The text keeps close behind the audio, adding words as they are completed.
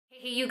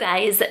Hey you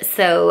guys,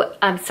 so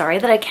I'm sorry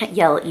that I can't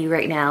yell at you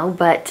right now,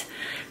 but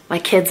my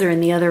kids are in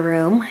the other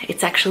room.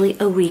 It's actually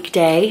a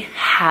weekday.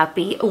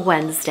 Happy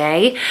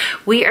Wednesday.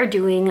 We are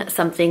doing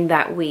something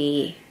that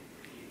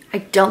I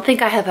don't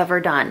think I have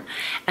ever done,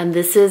 and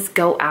this is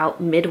go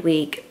out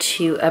midweek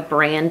to a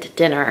brand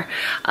dinner.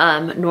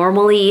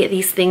 Normally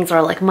these things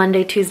are like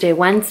Monday, Tuesday,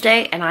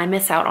 Wednesday, and I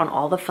miss out on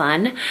all the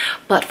fun,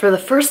 but for the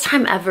first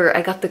time ever,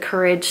 I got the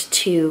courage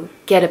to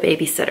get a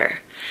babysitter.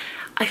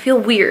 I feel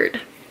weird.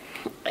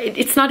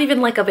 It's not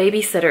even like a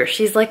babysitter.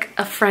 She's like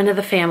a friend of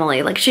the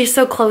family. Like, she's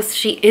so close,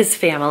 she is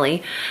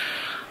family.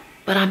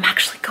 But I'm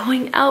actually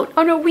going out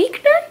on a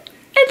weeknight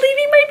and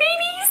leaving my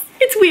babies.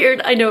 It's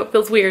weird. I know it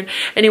feels weird.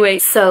 Anyway,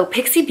 so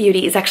Pixie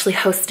Beauty is actually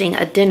hosting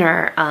a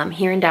dinner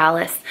here in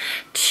Dallas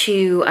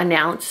to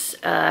announce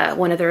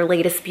one of their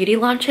latest beauty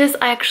launches.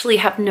 I actually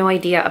have no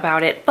idea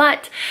about it,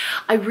 but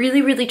I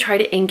really try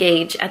to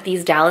engage at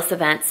these Dallas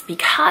events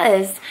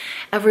because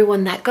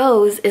everyone that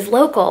goes is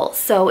local.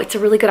 So it's a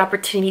really good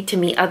opportunity to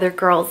meet other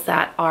girls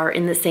that are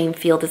in the same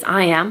field as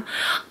I am.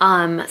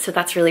 So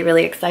that's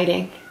really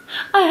exciting.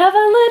 I have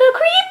a little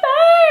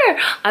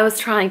creeper. I was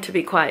trying to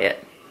be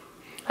quiet.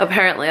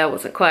 Apparently I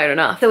wasn't quiet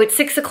enough. So it's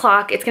 6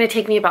 o'clock. It's gonna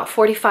take me about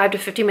 45 to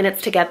 50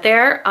 minutes to get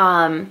there.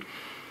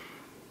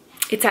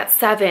 It's at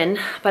 7,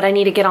 but I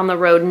need to get on the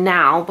road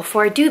now.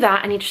 Before I do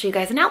that, I need to show you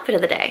guys an outfit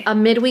of the day. A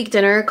midweek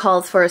dinner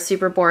calls for a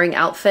super boring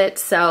outfit,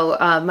 so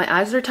my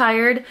eyes are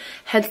tired,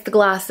 hence the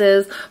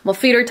glasses. My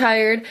feet are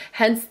tired,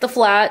 hence the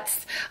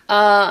flats.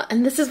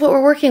 And this is what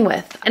we're working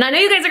with. And I know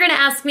you guys are gonna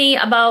ask me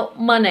about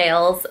my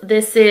nails.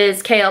 This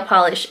is KL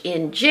Polish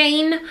in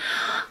Jane.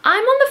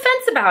 I'm on the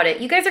fence about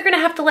it. You guys are gonna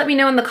have to let me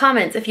know in the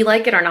comments if you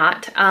like it or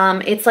not.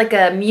 It's like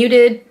a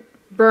muted,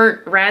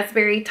 burnt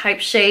raspberry type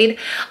shade.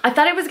 I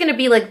thought it was gonna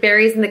be like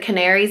Berries and the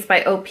Canaries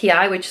by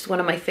OPI, which is one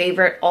of my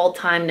favorite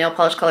all-time nail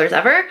polish colors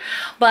ever,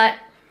 but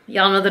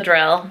y'all know the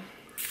drill.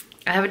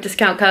 I have a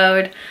discount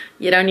code.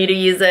 You don't need to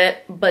use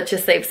it, but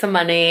just save some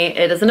money.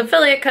 It is an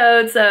affiliate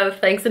code, so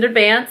thanks in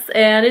advance,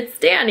 and it's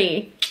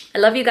Dani. I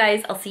love you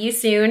guys. I'll see you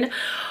soon.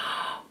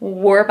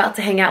 We're about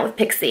to hang out with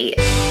Pixie.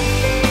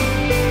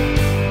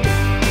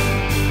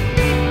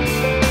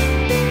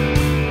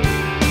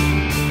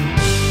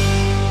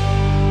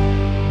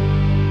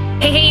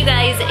 Hey you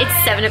guys,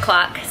 it's 7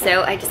 o'clock,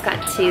 so I just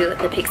got to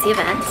the Pixie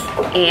event,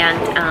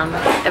 and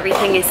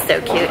everything is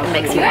so cute and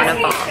makes you want to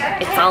ball.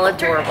 It's all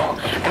adorable.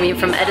 I mean,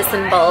 from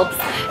Edison bulbs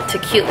to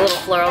cute little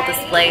floral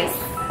displays.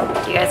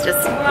 Do you guys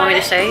just want me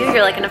to show you?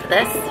 You're like, enough of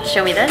this?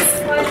 Show me this.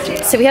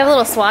 So we have a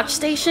little swatch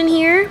station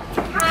here.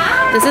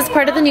 This is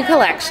part of the new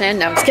collection.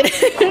 No, I'm just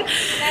kidding.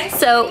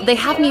 So they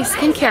have new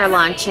skincare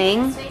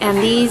launching, and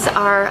these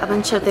are a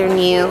bunch of their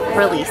new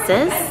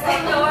releases.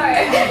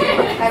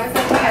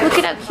 Look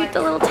at how cute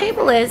the little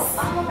table is.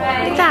 Look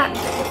at that.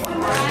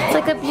 It's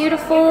like a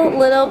beautiful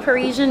little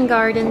Parisian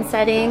garden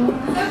setting.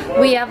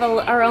 We have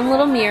our own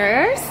little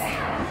mirrors,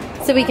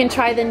 so we can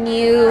try the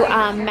new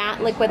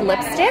matte liquid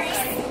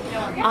lipsticks.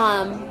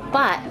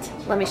 But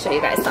let me show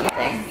you guys something. Look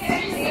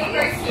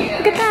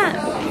at that.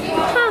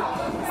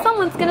 Huh.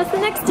 Someone's gonna sit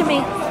next to me,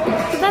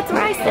 because that's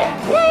where I sit.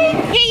 Yay!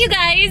 Hey you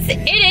guys,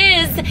 it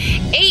is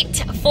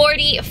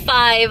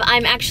 8:45.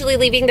 I'm actually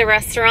leaving the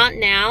restaurant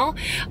now.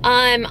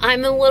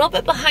 I'm a little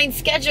bit behind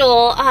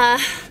schedule.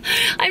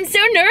 I'm so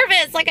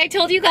nervous. Like I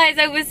told you guys,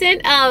 I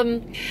wasn't,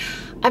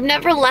 I've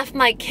never left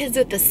my kids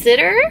with a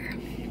sitter.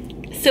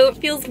 So it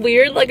feels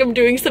weird, like I'm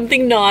doing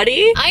something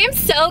naughty. I am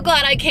so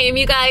glad I came,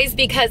 you guys,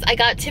 because I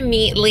got to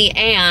meet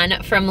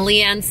Leanne from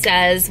Leanne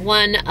Says,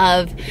 one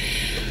of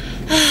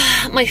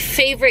my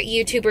favorite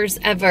YouTubers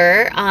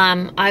ever.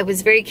 I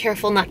was very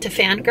careful not to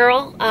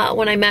fangirl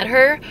when I met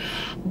her,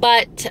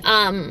 but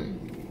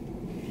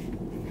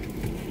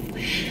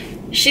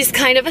she's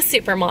kind of a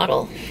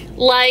supermodel.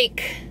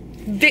 Like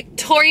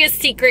Victoria's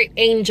Secret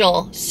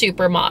angel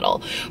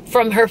supermodel.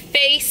 From her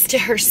face to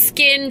her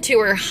skin to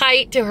her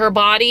height to her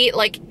body,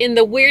 like in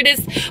the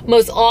weirdest,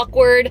 most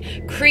awkward,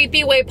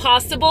 creepy way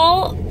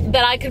possible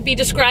that I could be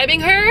describing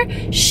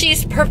her,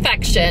 she's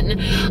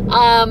perfection.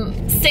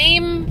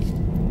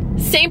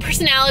 Same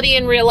personality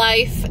in real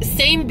life,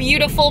 same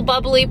beautiful,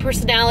 bubbly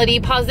personality,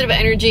 positive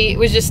energy.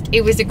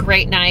 It was a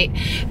great night.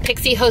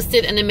 Pixie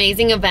hosted an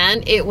amazing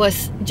event. It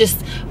was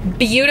just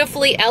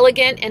beautifully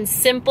elegant and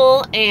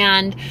simple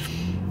and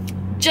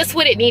just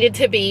what it needed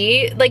to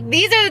be. Like,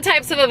 these are the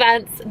types of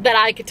events that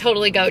I could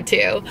totally go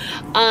to.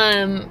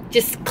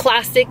 Just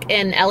classic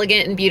and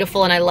elegant and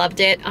beautiful, and I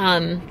loved it.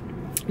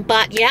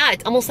 But yeah,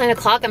 it's almost 9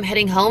 o'clock. I'm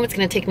heading home. It's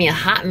gonna take me a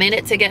hot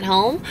minute to get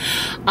home.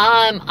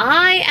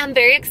 I am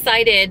very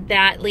excited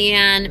that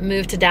Leanne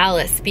moved to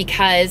Dallas,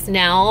 because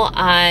now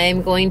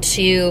I'm going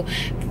to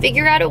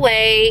figure out a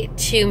way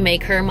to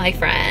make her my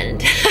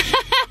friend.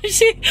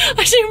 She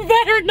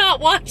better not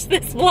watch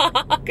this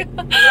vlog.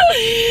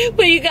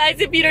 But you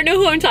guys, if you don't know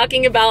who I'm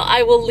talking about,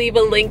 I will leave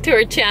a link to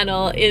her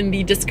channel in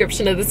the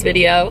description of this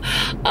video.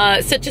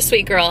 Such a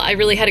sweet girl. I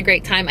really had a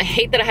great time. I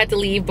hate that I had to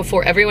leave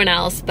before everyone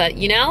else, but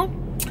you know,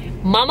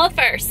 mama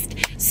first.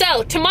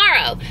 So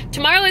tomorrow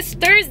is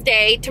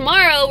Thursday.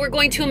 Tomorrow we're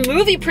going to a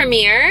movie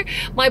premiere.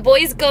 My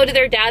boys go to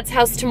their dad's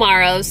house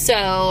tomorrow,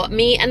 so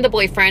me and the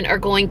boyfriend are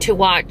going to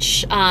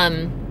watch,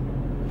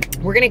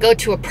 we're gonna go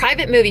to a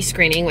private movie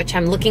screening, which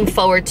I'm looking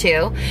forward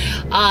to,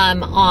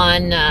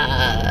 on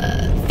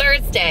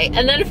Thursday.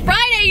 And then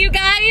Friday, you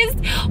guys,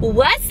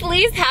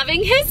 Wesley's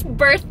having his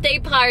birthday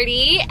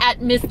party at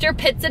Mr.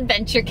 Pitt's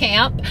Adventure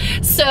Camp.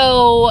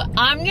 So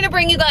I'm gonna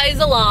bring you guys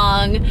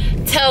along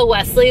to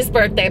Wesley's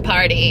birthday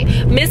party.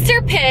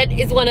 Mr. Pitt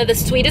is one of the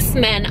sweetest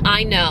men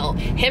I know.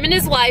 Him and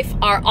his wife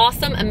are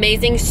awesome,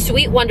 amazing,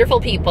 sweet, wonderful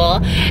people,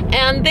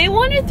 and they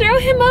want to throw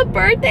him a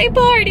birthday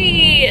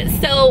party.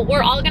 So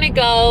we're all gonna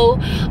go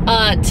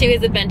to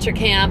his adventure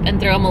camp and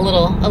throw him a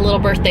little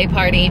birthday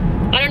party.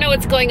 I don't know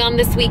what's going on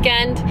this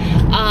weekend,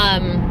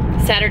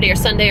 Saturday or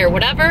Sunday or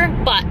whatever,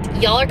 but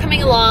y'all are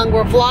coming along.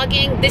 We're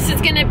vlogging. This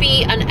is gonna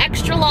be an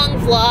extra long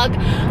vlog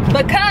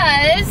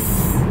because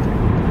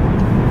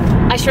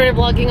I started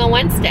vlogging on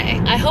Wednesday.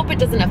 I hope it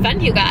doesn't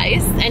offend you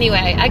guys.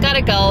 Anyway, I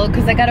gotta go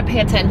because I gotta pay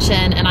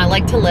attention and I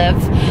like to live.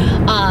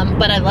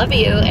 But I love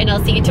you and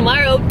I'll see you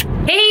tomorrow.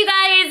 Hey you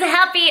guys,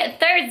 happy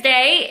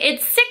Thursday.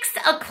 It's 6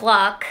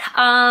 o'clock.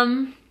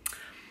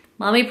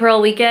 Mommy Pearl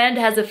weekend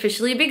has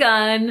officially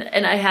begun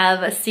and I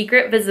have a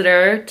secret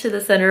visitor to the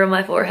center of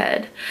my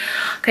forehead.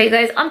 Okay, you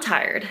guys, I'm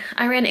tired.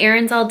 I ran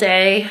errands all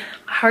day,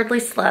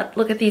 hardly slept.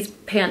 Look at these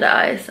panda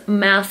eyes,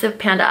 massive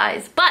panda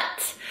eyes.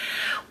 But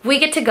we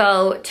get to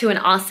go to an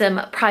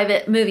awesome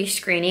private movie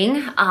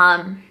screening.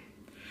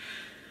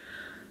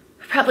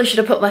 Probably should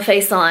have put my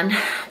face on.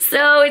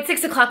 So it's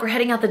 6 o'clock, we're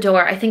heading out the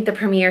door. I think the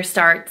premiere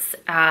starts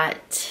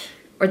at,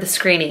 or the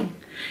screening.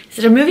 Is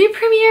it a movie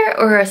premiere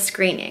or a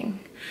screening?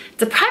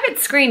 It's a private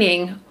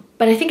screening,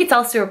 but I think it's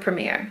also a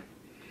premiere.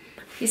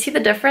 You see the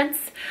difference?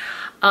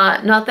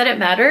 Not that it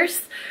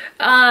matters.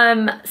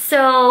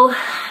 So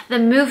the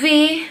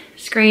movie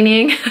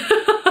screening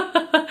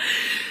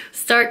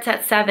starts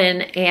at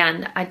 7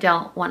 and I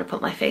don't want to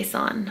put my face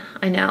on.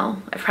 I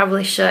know, I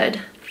probably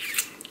should.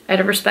 Out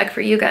of respect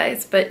for you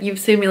guys, but you've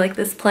seen me like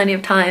this plenty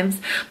of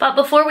times. But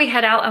before we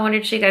head out, I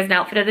wanted to show you guys an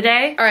outfit of the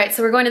day. All right,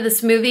 so we're going to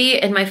this movie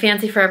in my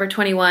fancy Forever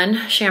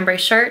 21 chambray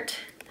shirt,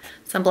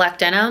 some black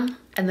denim,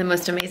 and the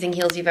most amazing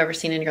heels you've ever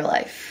seen in your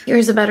life.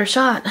 Here's a better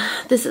shot.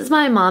 This is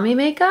my mommy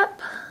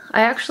makeup.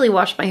 I actually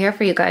washed my hair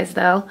for you guys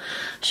though.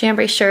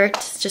 Chambray shirt,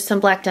 just some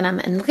black denim,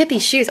 and look at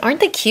these shoes. Aren't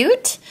they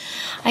cute?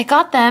 I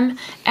got them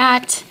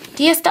at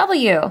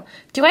DSW.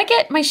 Do I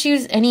get my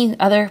shoes any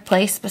other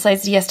place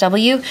besides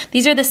DSW?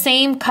 These are the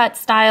same cut,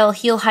 style,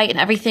 heel height, and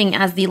everything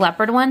as the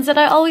leopard ones that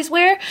I always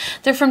wear.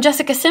 They're from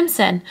Jessica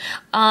Simpson.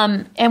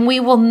 And we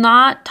will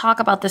not talk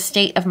about the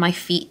state of my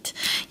feet.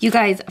 You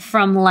guys,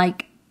 from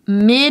like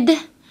mid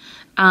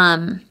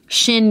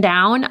shin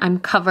down, I'm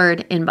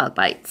covered in bug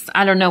bites.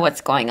 I don't know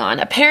what's going on.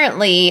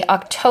 Apparently,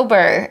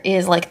 October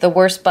is like the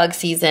worst bug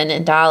season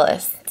in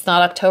Dallas. It's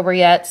not October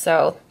yet,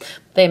 so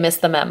they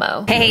missed the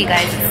memo. Hey you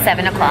guys, it's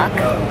 7 o'clock.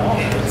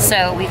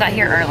 So we got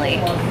here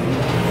early.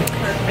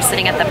 We're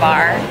sitting at the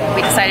bar.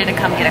 We decided to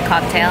come get a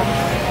cocktail.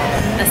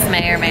 This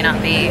may or may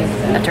not be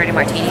a dirty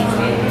martini.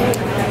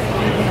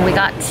 And we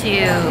got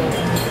to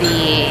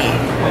the...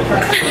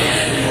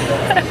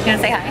 You wanna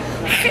say hi?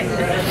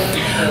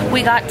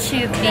 We got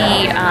to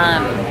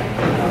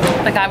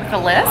the guy with the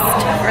list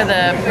for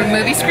the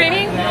movie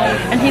screening,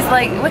 and he's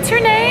like, "What's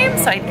your name?"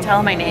 So I tell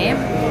him my name,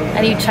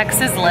 and he checks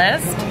his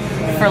list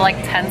for like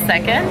 10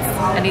 seconds,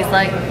 and he's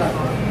like,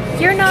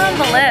 "You're not on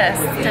the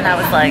list." And I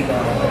was like,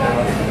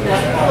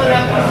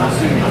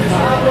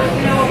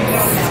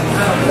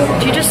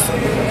 do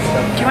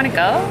you want to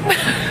go?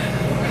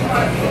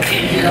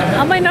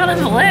 How am I not on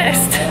the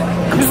list?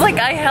 I was like,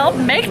 I helped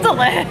make the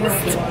list. It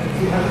was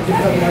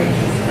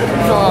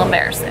a little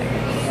embarrassing.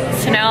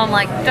 So now I'm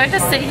like, do I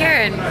just sit here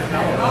and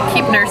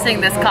keep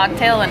nursing this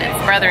cocktail and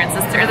its brother and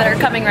sister that are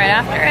coming right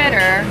after it,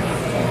 or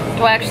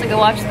do I actually go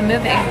watch the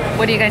movie?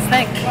 What do you guys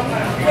think?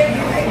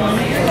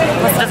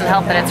 Plus it doesn't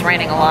help that it's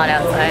raining a lot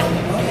outside.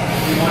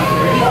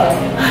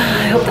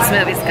 I hope this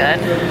movie's good.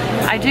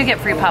 I do get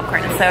free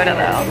popcorn and soda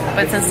though,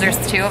 but since there's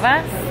 2 of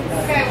us,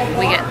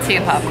 we get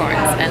 2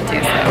 popcorns and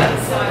 2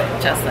 sodas.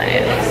 Just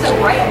saying.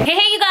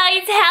 Hey you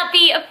guys,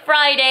 happy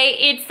Friday.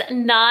 It's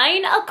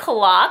 9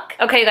 o'clock.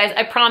 Okay you guys,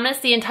 I promise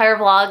the entire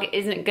vlog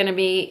isn't gonna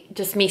be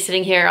just me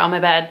sitting here on my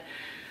bed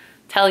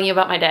telling you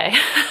about my day.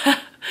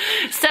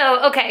 So,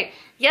 okay,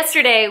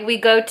 yesterday we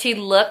go to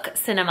Look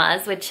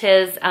Cinemas, which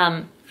is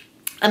a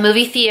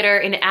movie theater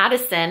in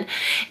Addison,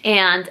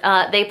 and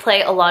they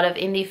play a lot of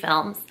indie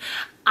films.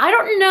 I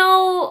don't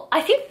know,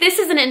 I think this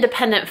is an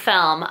independent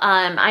film.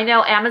 I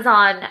know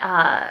Amazon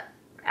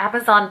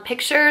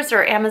Pictures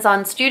or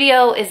Amazon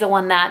Studio is the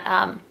one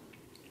that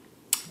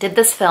did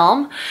this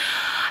film.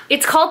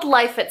 It's called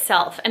Life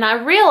Itself, and I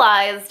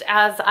realized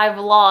as I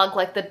vlogged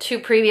like the 2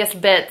 previous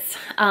bits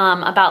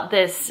about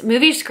this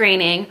movie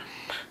screening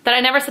that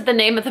I never said the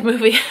name of the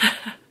movie.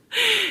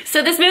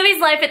 So this movie's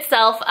Life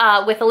Itself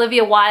with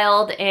Olivia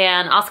Wilde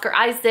and Oscar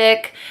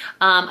Isaac.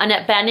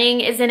 Annette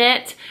Bening is in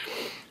it.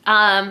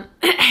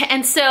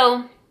 And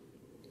so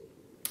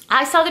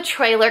I saw the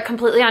trailer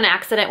completely on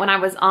accident when I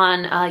was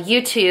on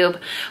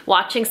YouTube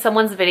watching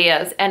someone's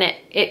videos, and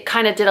it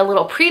kind of did a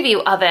little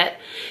preview of it.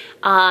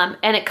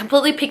 And it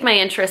completely piqued my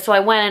interest, so I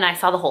went and I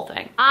saw the whole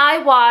thing. I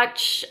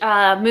watch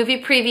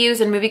movie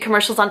previews and movie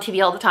commercials on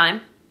TV all the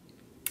time.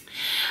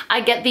 I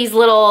get these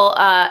little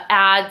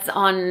ads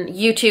on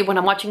YouTube when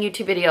I'm watching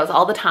YouTube videos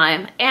all the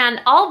time,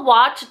 and I'll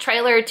watch a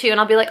trailer or two and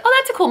I'll be like,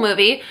 oh, that's a cool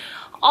movie.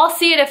 I'll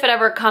see it if it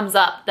ever comes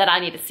up that I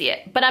need to see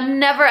it. But I'm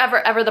never, ever,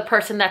 ever the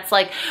person that's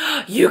like,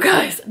 you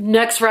guys,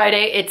 next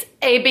Friday, it's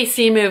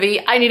ABC movie.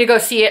 I need to go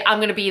see it. I'm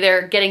gonna be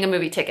there getting a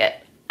movie ticket.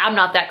 I'm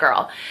not that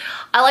girl.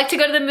 I like to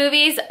go to the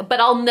movies, but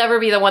I'll never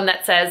be the one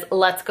that says,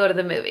 let's go to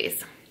the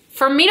movies.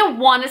 For me to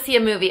want to see a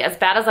movie as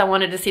bad as I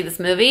wanted to see this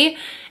movie,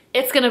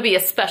 it's gonna be a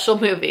special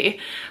movie.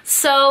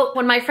 So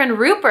when my friend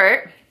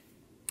Rupert,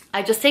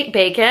 I just ate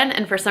bacon,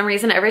 and for some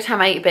reason, every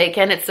time I eat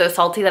bacon, it's so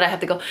salty that I have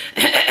to go,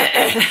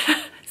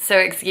 so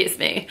excuse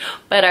me,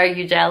 but are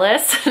you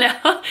jealous?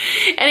 No.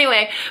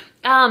 Anyway,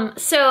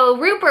 so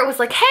Rupert was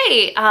like,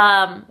 hey,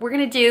 we're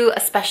gonna do a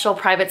special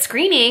private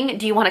screening.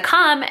 Do you wanna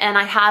come? And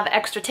I have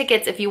extra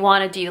tickets if you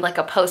wanna do like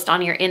a post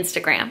on your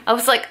Instagram. I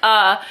was like,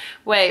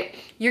 wait,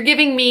 you're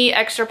giving me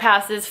extra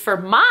passes for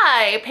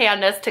my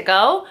pandas to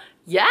go?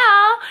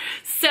 Yeah.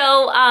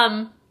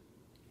 So,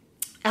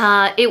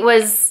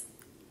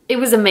 it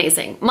was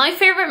amazing. My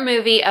favorite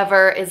movie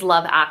ever is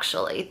Love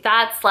Actually.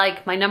 That's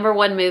like my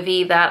 #1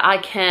 movie that I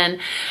can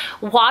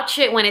watch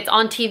it when it's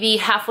on TV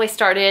halfway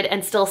started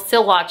and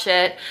still watch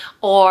it,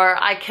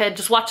 or I could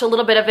just watch a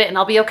little bit of it and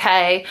I'll be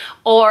okay,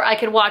 or I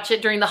could watch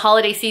it during the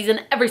holiday season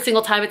every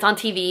single time it's on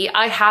TV.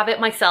 I have it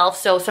myself,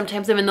 so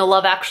sometimes I'm in the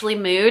Love Actually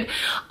mood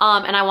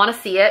and I want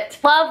to see it.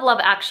 Love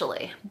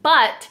Actually,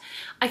 but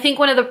I think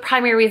one of the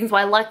primary reasons why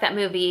I like that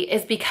movie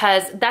is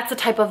because that's the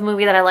type of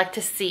movie that I like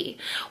to see.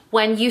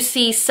 When you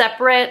see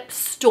separate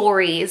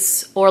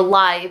stories or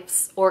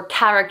lives or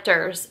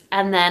characters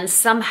and then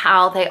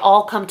somehow they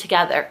all come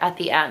together at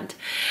the end.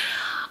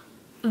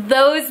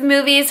 Those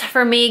movies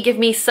for me give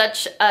me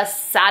such a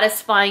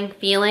satisfying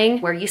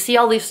feeling where you see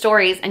all these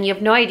stories and you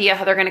have no idea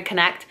how they're gonna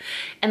connect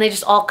and they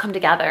just all come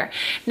together.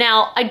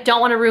 Now, I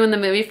don't wanna ruin the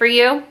movie for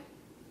you.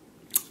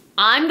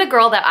 I'm the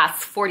girl that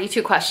asks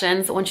 42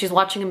 questions when she's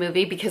watching a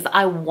movie because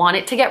I want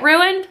it to get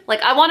ruined.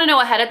 Like, I want to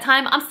know ahead of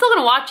time. I'm still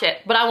gonna watch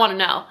it, but I want to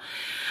know.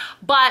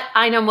 But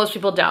I know most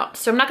people don't,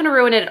 so I'm not gonna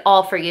ruin it at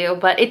all for you,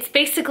 but it's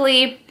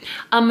basically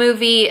a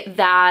movie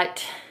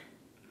that...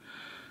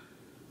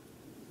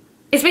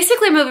 It's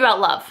basically a movie about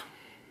love.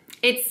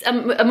 It's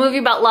a movie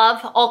about love,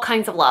 all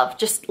kinds of love,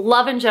 just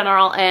love in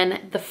general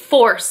and the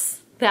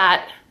force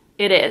that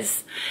it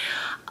is.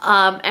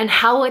 And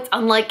how it's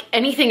unlike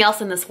anything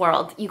else in this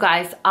world. You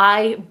guys,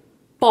 I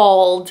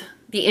bawled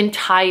the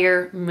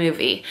entire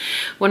movie.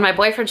 When my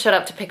boyfriend showed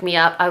up to pick me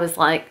up, I was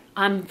like,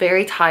 I'm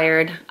very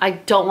tired. I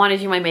don't want to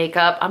do my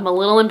makeup. I'm a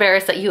little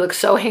embarrassed that you look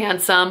so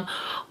handsome,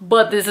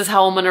 but this is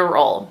how I'm gonna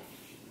roll.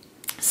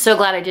 So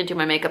glad I didn't do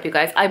my makeup, you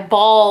guys. I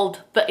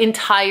bawled the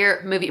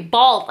entire movie.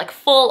 Bawled, like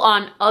full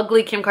on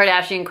ugly Kim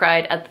Kardashian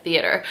cried at the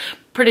theater.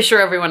 Pretty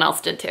sure everyone else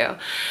did too.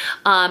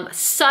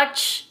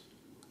 Such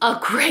a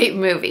great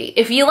movie.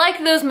 If you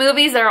like those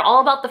movies that are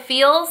all about the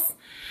feels,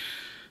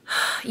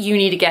 you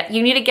need to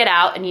get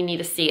out and you need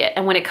to see it.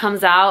 And when it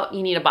comes out,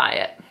 you need to buy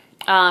it.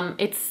 I'm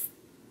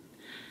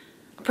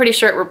pretty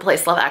sure it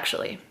replaced Love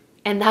Actually.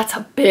 And that's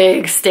a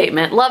big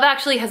statement. Love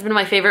Actually has been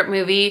my favorite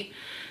movie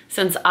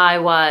since I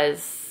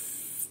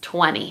was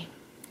 20.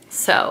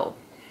 So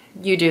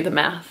you do the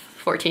math,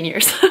 14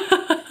 years.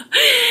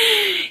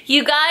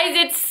 You guys,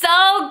 it's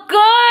so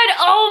good.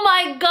 Oh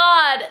my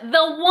God.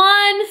 The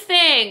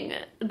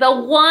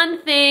one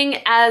thing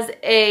as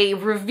a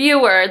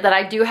reviewer that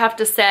I do have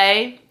to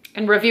say,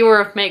 and reviewer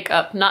of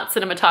makeup, not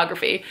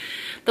cinematography,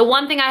 the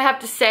one thing I have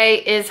to say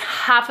is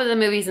half of the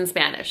movie's in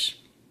Spanish.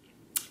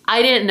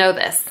 I didn't know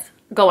this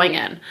going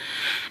in.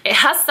 It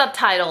has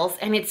subtitles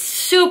and it's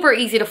super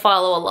easy to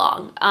follow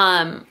along.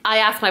 I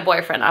asked my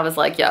boyfriend, I was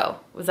like, yo,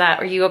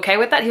 are you okay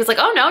with that? He was like,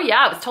 oh no,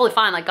 yeah, it was totally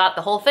fine. Like, got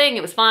the whole thing,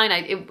 it was fine.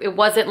 It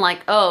wasn't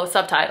like, oh,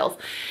 subtitles.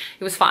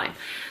 It was fine.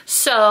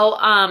 So,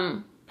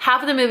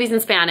 half of the movie's in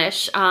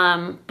Spanish,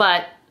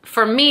 but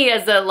for me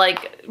as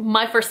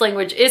my first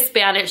language is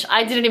Spanish,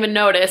 I didn't even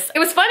notice. It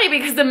was funny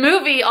because the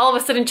movie all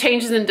of a sudden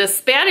changes into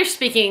Spanish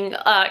speaking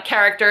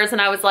characters and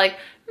I was like,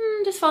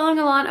 just following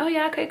along. Oh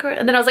yeah, okay, cool.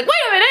 And then I was like, wait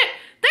a minute,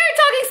 they're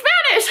talking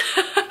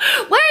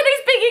Spanish. Why are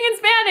they speaking in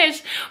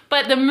Spanish?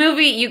 But the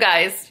movie, you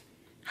guys,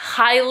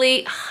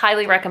 highly,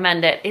 highly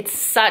recommend it. It's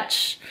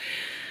such,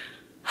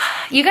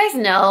 you guys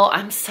know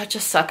I'm such a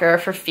sucker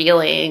for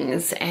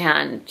feelings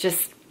and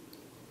just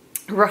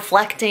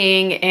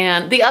reflecting.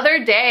 And the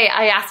other day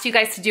I asked you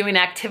guys to do an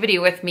activity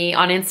with me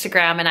on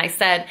Instagram and I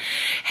said,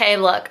 hey,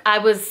 look, I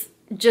was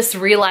just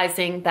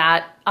realizing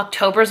that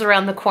October's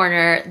around the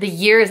corner, the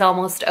year is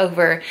almost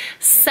over.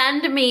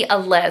 Send me a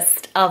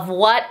list of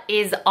what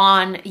is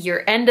on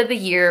your end of the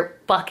year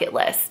bucket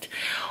list.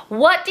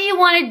 What do you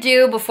want to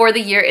do before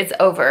the year is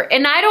over?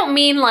 And I don't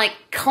mean like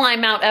climb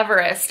Mount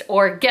Everest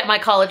or get my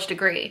college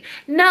degree.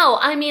 No,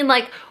 I mean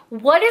like,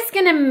 what is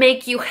gonna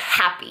make you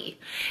happy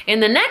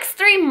in the next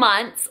 3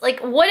 months? Like,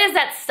 what is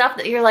that stuff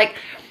that you're like,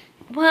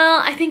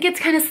 well, I think it's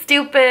kind of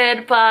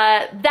stupid,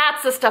 but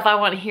that's the stuff I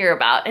want to hear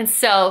about. And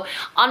so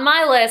on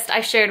my list,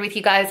 I shared with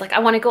you guys, like, I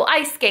want to go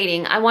ice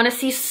skating. I want to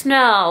see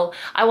snow.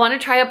 I want to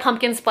try a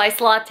pumpkin spice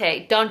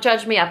latte. Don't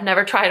judge me. I've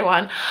never tried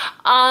one.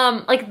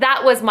 Like,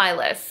 that was my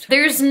list.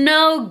 There's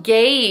no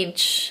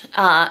gauge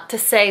to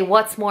say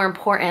what's more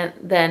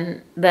important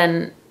than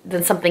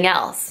something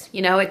else.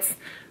 You know, it's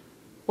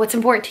what's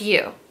important to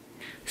you.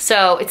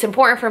 So it's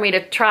important for me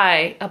to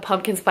try a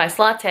pumpkin spice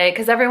latte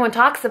because everyone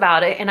talks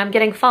about it and I'm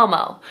getting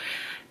FOMO.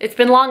 It's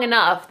been long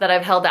enough that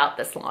I've held out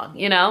this long,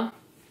 you know?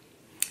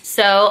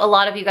 So a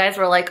lot of you guys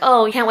were like,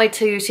 oh, I can't wait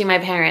to see my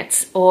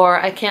parents, or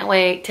I can't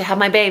wait to have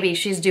my baby.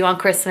 She's due on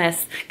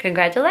Christmas.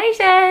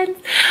 Congratulations.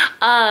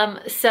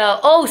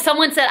 Oh,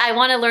 someone said, I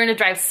want to learn to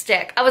drive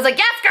stick. I was like,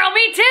 yes, girl,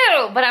 me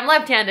too. But I'm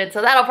left-handed,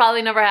 so that'll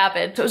probably never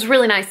happen. So it was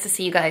really nice to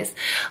see you guys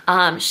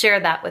share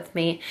that with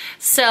me.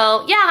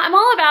 So yeah, I'm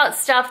all about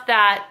stuff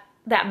that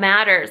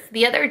matters.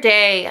 The other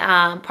day,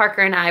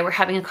 Parker and I were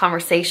having a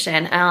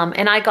conversation,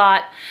 and I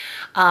got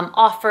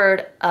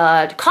offered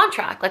a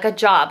contract, like a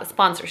job, a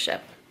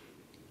sponsorship.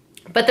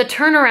 But the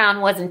turnaround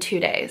was in 2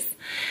 days.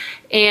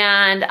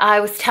 And I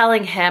was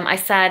telling him, I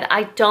said,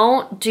 I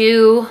don't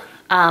do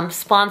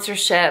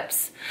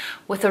sponsorships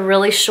with a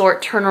really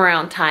short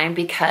turnaround time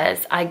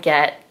because I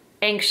get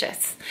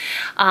anxious.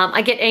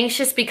 I get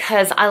anxious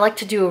because I like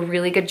to do a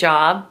really good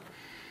job.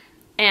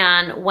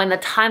 And when the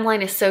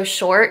timeline is so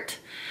short,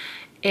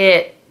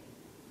 it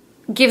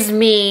gives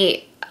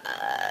me,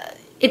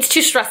 it's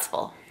too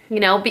stressful. You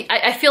know,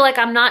 I feel like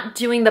I'm not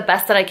doing the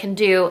best that I can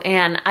do,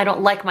 and I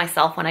don't like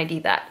myself when I do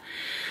that.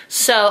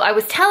 So I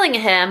was telling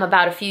him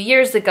about a few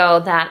years ago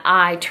that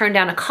I turned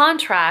down a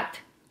contract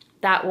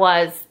that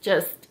was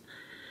just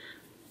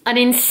an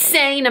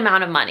insane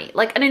amount of money,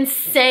 like an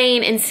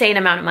insane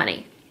amount of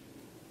money.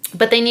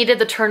 But they needed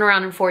the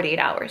turnaround in 48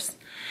 hours.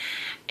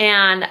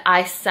 And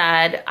I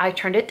said I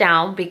turned it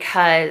down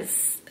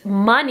because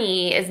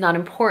money is not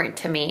important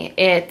to me.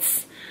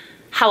 It's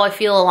how I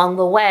feel along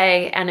the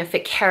way, and if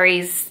it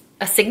carries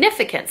a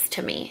significance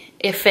to me,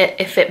 if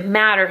it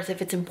matters,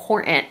 if it's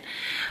important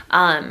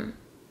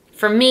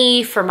for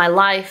me, for my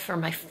life, for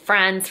my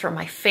friends, for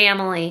my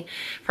family,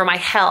 for my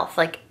health.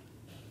 Like,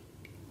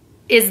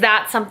 is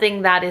that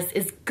something that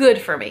is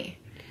good for me?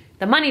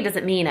 The money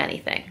doesn't mean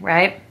anything,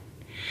 right?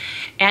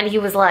 And he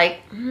was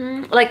like,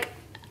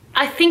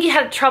 I think he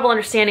had trouble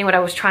understanding what I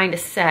was trying to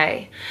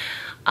say.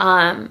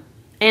 And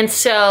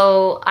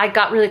so I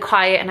got really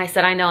quiet and I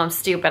said, I know I'm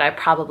stupid. I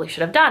probably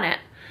should have done it.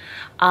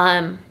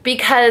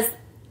 Because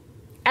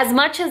as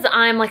much as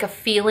I'm like a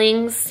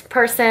feelings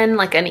person,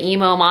 like an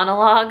emo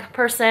monologue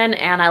person,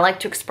 and I like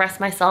to express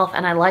myself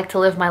and I like to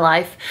live my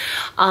life,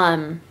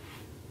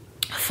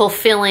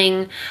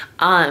 fulfilling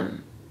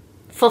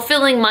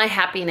my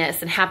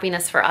happiness and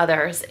happiness for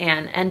others,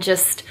 and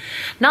just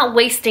not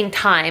wasting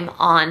time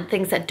on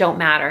things that don't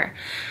matter.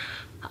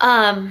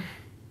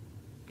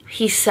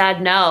 He said,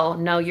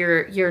 no,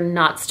 you're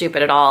not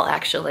stupid at all,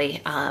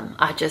 actually.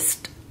 I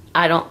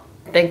don't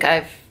think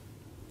I've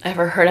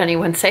ever heard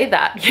anyone say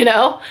that, you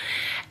know?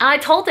 And I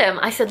told him,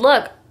 I said,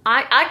 look,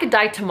 I could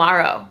die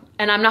tomorrow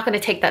and I'm not gonna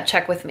take that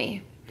check with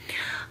me.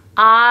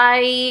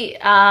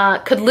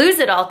 I could lose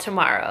it all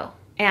tomorrow.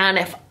 And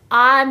if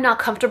I'm not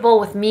comfortable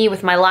with me,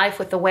 with my life,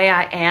 with the way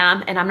I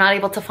am, and I'm not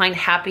able to find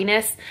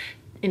happiness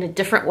in a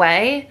different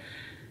way,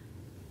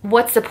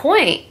 what's the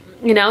point?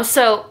 You know,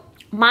 so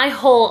my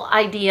whole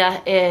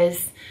idea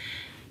is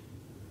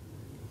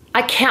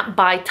I can't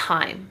buy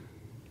time.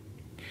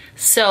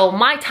 So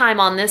my time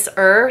on this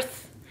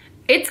earth,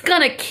 it's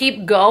gonna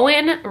keep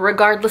going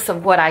regardless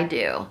of what I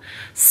do.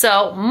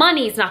 So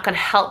money is not gonna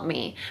help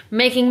me.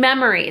 Making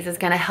memories is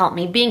gonna help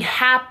me. Being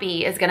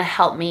happy is gonna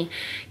help me,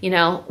 you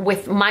know,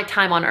 with my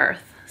time on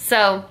earth.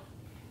 So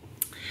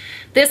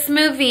this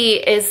movie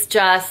is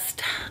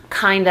just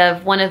kind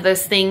of one of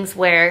those things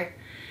where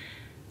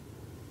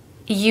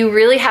you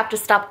really have to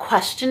stop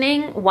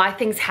questioning why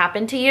things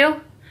happen to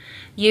you.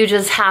 You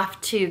just have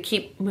to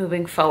keep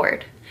moving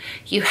forward.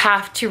 You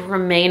have to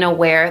remain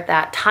aware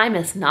that time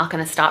is not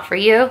going to stop for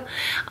you.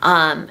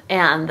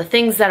 And the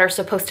things that are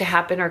supposed to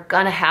happen are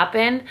going to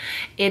happen.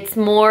 It's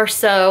more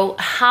so,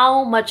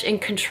 how much in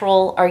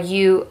control are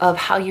you of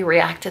how you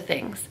react to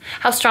things?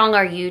 How strong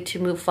are you to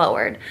move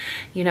forward?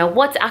 You know,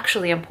 what's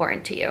actually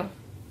important to you?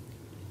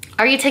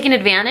 Are you taking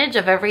advantage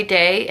of every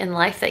day in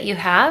life that you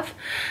have?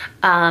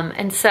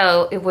 And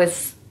so it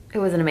was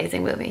an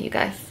amazing movie, you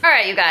guys. All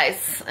right, you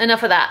guys,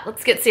 enough of that.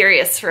 Let's get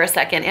serious for a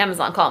second.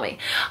 Amazon, call me.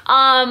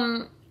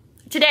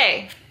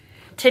 Today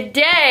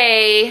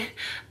today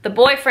the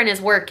boyfriend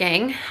is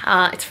working.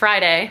 It's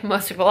Friday,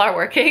 most people are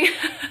working.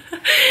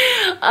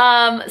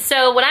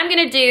 So what I'm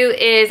gonna do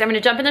is I'm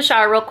gonna jump in the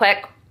shower real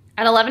quick.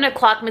 At 11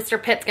 o'clock,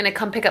 Mr. Pitt's gonna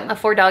come pick up my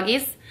 4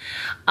 doggies.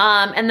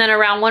 And then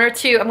around 1 or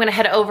 2, I'm gonna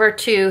head over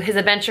to his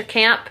adventure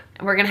camp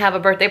and we're gonna have a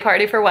birthday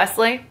party for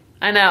Wesley.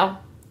 I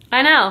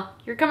know,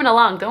 you're coming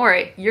along, don't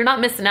worry. You're not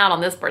missing out on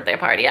this birthday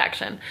party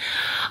action.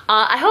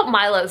 I hope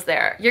Milo's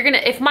there.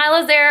 If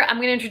Milo's there, I'm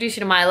gonna introduce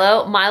you to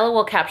Milo. Milo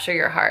will capture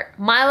your heart.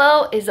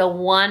 Milo is a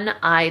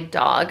one-eyed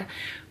dog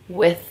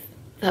with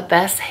the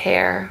best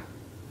hair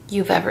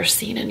you've ever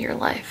seen in your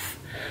life.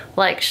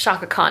 Like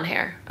Shaka Khan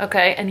hair,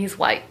 okay? And he's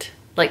white,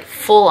 like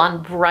full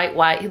on bright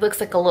white. He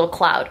looks like a little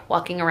cloud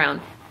walking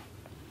around.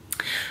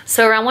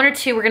 So around 1 or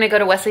 2, we're gonna go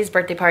to Wesley's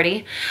birthday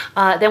party.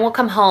 Then we'll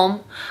come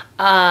home.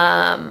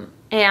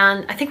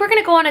 And I think we're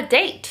gonna go on a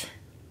date.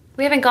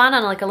 We haven't gone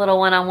on like a little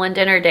one-on-one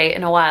dinner date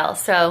in a while,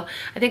 so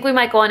I think we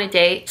might go on a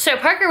date. So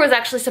Parker was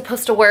actually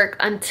supposed to work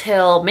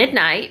until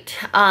midnight,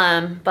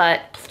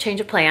 but change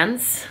of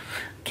plans.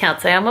 Can't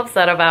say I'm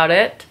upset about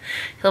it.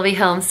 He'll be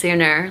home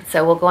sooner,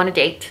 so we'll go on a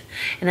date.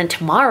 And then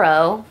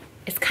tomorrow,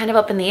 it's kind of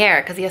up in the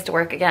air because he has to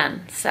work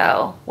again,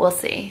 so we'll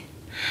see.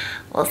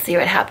 We'll see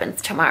what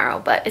happens tomorrow,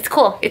 but it's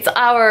cool. It's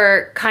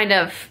our kind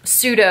of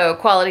pseudo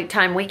quality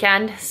time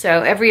weekend.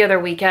 So every other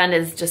weekend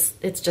is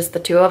it's just the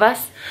 2 of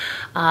us,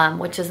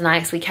 which is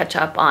nice. We catch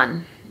up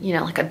on, you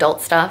know, like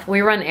adult stuff.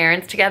 We run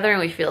errands together and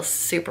we feel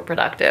super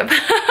productive.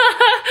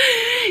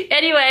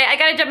 Anyway, I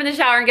gotta jump in the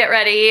shower and get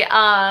ready,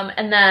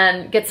 and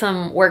then get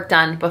some work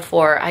done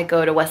before I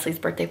go to Wesley's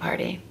birthday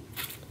party.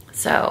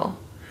 So,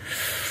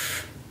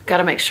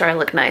 gotta make sure I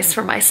look nice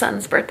for my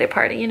son's birthday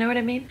party, you know what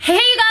I mean? Hey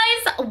you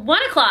guys,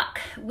 1 o'clock.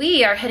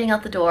 We are heading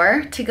out the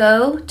door to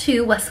go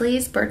to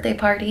Wesley's birthday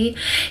party.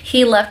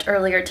 He left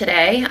earlier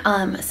today,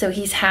 so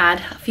he's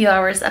had a few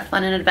hours of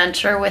fun and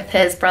adventure with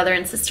his brother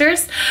and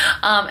sisters,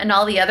 and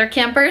all the other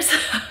campers.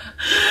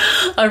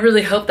 I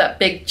really hope that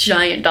big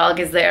giant dog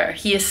is there.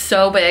 He is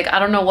so big. I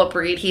don't know what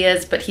breed he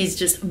is, but he's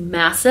just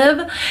massive,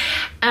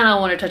 and I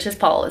want to touch his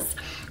paws.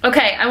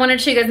 Okay, I wanted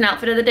to show you guys an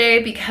outfit of the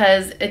day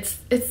because it's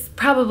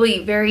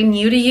probably very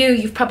new to you.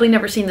 You've probably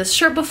never seen this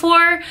shirt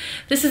before.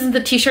 This isn't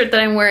the t-shirt that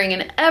I'm wearing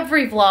in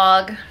every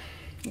vlog.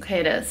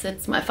 Okay, it is.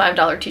 It's my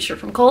 $5 t-shirt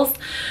from Kohl's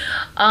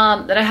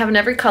that I have in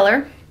every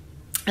color.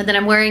 And then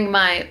I'm wearing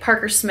my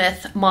Parker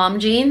Smith mom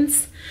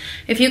jeans.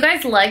 If you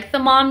guys like the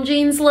mom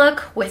jeans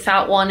look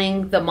without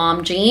wanting the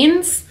mom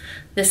jeans,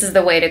 this is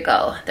the way to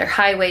go. They're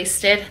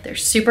high-waisted, they're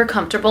super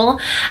comfortable,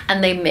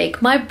 and they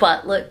make my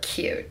butt look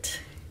cute.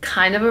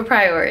 Kind of a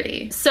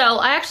priority. So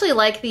I actually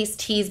like these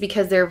tees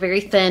because they're very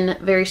thin,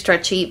 very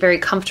stretchy, very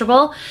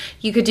comfortable.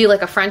 You could do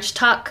like a French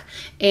tuck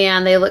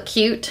and they look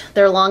cute.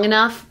 They're long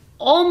enough,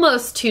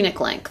 almost tunic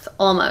length,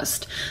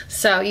 almost.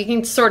 So you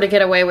can sort of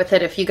get away with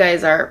it if you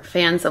guys are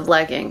fans of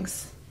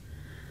leggings.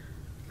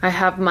 I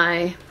have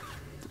my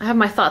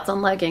thoughts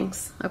on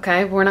leggings,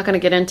 okay? We're not gonna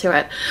get into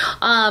it.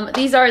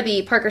 These are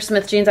the Parker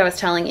Smith jeans I was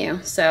telling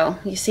you. So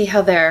you see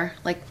how they're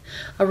like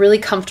a really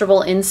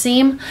comfortable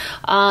inseam.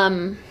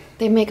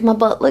 They make my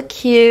butt look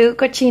cute,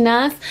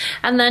 cochinas.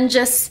 And then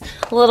just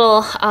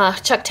little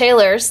Chuck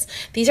Taylors.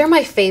 These are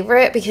my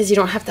favorite because you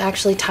don't have to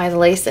actually tie the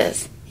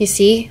laces. You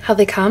see how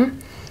they come?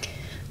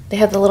 They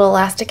have the little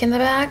elastic in the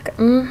back.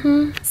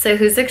 So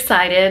who's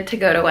excited to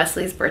go to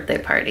Wesley's birthday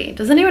party?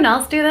 Does anyone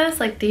else do this?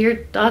 Like, do your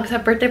dogs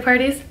have birthday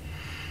parties?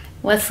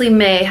 Wesley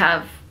may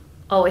have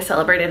always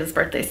celebrated his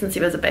birthday since he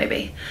was a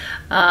baby.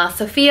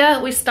 Sophia,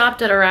 we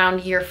stopped at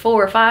around year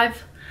 4 or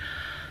 5.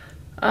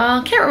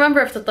 Can't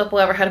remember if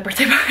Totopoh ever had a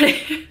birthday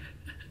party.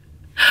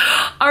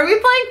 Are we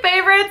playing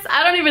favorites?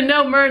 I don't even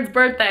know Mern's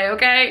birthday,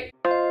 okay?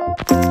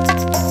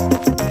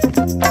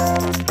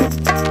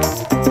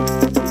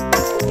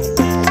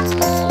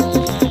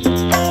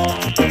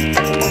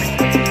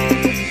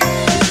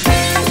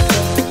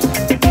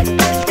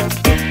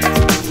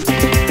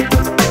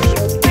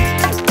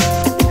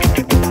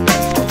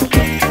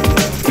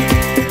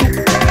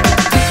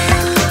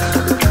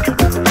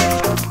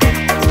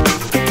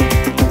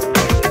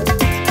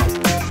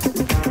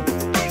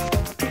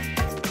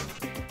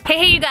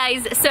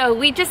 So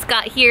we just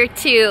got here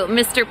to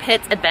Mr.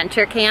 Pitt's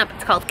adventure camp.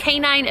 It's called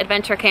Canine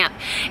Adventure Camp.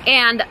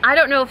 And I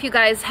don't know if you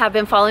guys have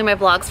been following my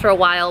vlogs for a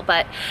while,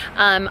 but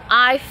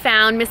I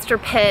found Mr.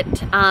 Pitt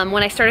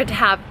when I started to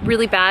have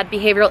really bad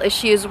behavioral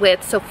issues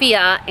with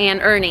Sophia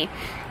and Ernie.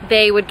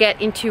 They would get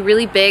into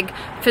really big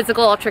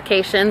physical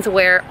altercations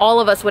where all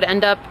of us would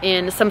end up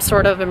in some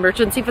sort of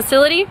emergency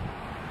facility.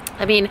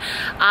 I mean,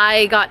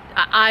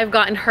 I've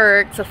gotten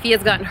hurt,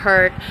 Sophia's gotten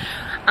hurt.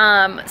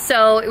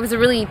 So it was a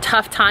really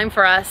tough time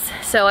for us.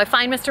 So I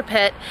find Mr.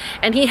 Pitt,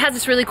 and he has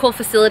this really cool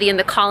facility in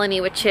the Colony,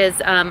 which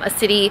is a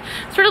city,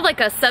 sort of like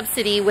a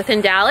sub-city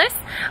within Dallas.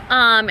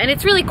 And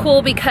it's really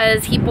cool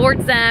because he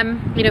boards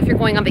them, you know, if you're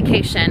going on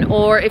vacation,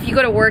 or if you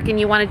go to work and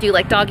you want to do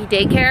like doggy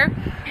daycare.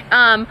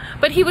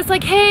 But he was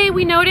like, hey,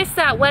 we noticed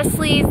that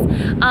Wesley's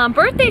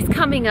birthday's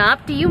coming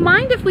up. Do you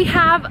mind if we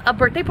have a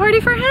birthday party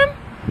for him?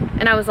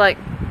 And I was like,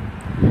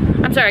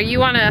 I'm sorry, you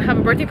want to have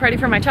a birthday party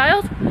for my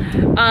child?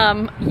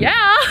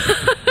 Yeah.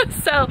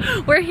 So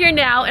we're here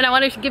now, and I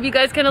want to give you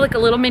guys kind of like a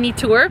little mini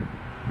tour.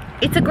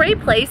 It's a great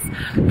place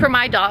for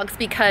my dogs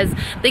because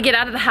they get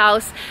out of the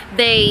house,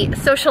 they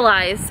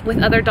socialize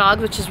with other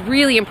dogs, which is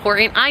really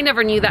important. I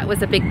never knew that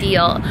was a big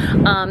deal.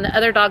 The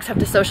other dogs have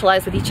to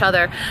socialize with each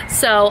other.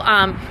 So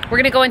we're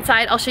gonna go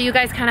inside. I'll show you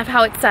guys kind of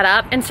how it's set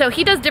up. And so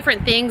he does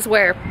different things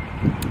where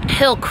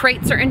he'll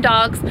crate certain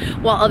dogs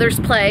while others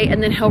play,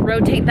 and then he'll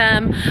rotate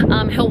them.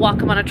 He'll walk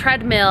them on a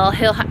treadmill.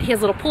 He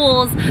has little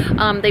pools.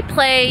 They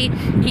play.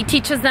 He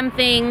teaches them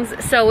things.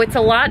 So it's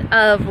a lot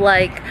of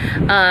like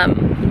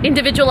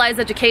individualized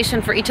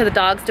education for each of the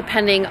dogs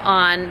depending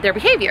on their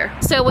behavior.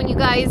 So when you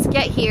guys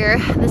get here,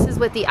 this is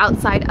what the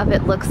outside of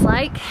it looks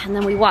like. And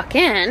then we walk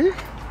in.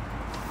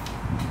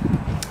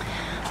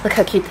 Look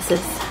how cute this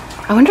is.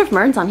 I wonder if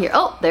Mern's on here.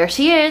 Oh, there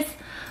she is.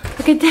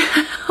 Look at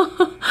that.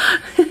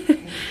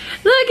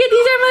 Look at,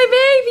 these are my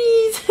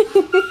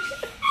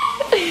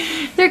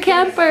babies. They're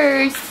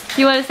campers.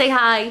 You want to say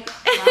hi?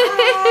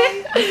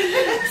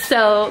 Hi.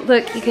 So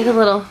look, you get a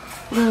little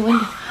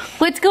window.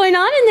 What's going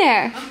on in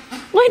there?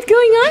 What's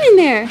going on in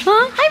there?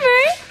 Huh? Hi,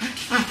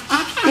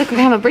 Mern. Look, we're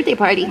gonna have a birthday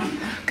party.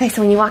 Okay,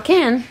 so when you walk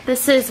in,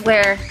 this is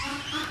where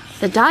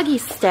the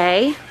doggies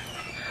stay.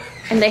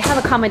 And they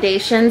have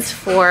accommodations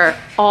for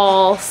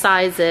all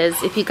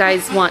sizes if you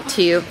guys want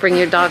to bring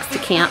your dogs to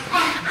camp.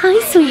 Hi,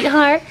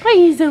 sweetheart. Why are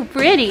you so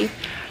pretty?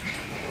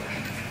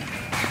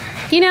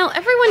 You know,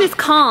 everyone is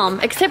calm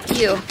except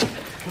you.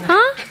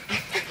 Huh?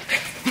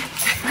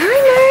 Hi,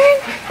 Mern.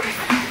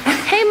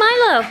 Hey,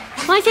 Milo.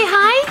 Want to say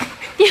hi?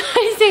 You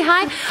want to say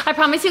hi? I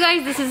promise you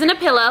guys this isn't a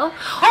pillow. Or,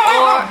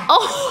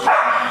 oh,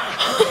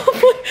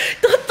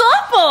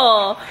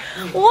 Totopoh.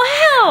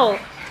 Wow.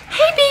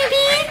 Hey,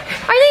 baby.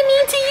 Are they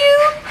mean to you?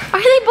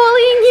 Are they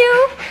bullying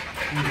you?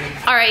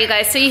 All right, you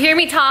guys, so you hear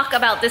me talk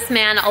about this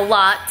man a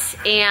lot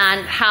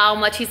and how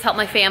much he's helped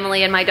my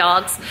family and my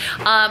dogs,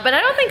 but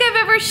I don't think I've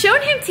ever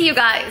shown him to you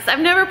guys. I've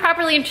never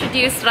properly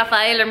introduced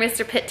Rafael or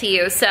Mr. Pitt to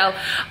you, so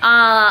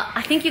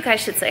I think you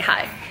guys should say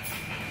hi.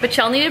 But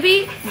y'all need to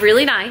be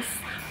really nice,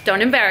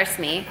 don't embarrass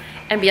me,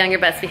 and be on your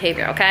best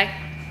behavior, okay?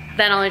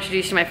 Then I'll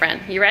introduce you to my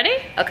friend. You ready?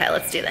 Okay,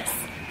 let's do this.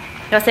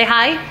 You wanna say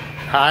hi?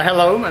 Hi,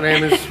 hello, my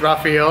name is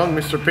Rafael,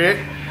 Mr. Pitt.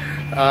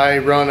 I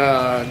run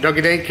a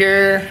doggy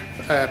daycare,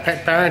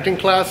 pet parenting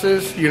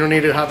classes. You don't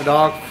need to have a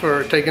dog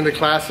for taking the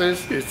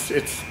classes.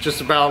 It's just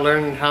about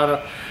learning how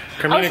to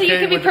communicate. Oh, so you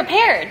can be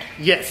prepared?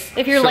 Yes.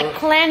 If you're like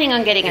planning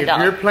on getting a dog.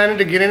 If you're planning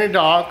to get in a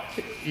dog,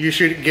 you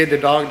should get the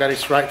dog that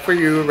is right for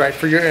you, right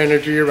for your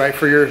energy, right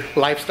for your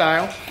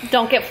lifestyle.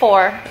 Don't get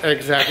 4.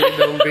 Exactly.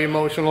 Don't be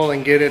emotional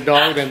and get a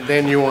dog and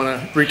then you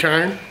want to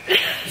return.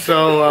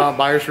 So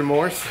buyer's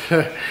remorse.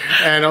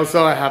 And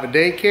also I have a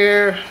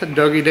daycare,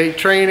 doggy day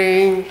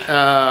training,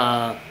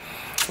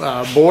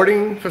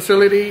 boarding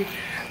facility.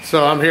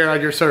 So I'm here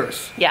at your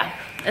service. Yeah.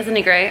 Isn't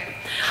he great?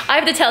 I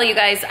have to tell you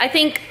guys, I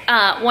think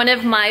one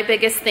of my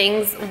biggest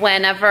things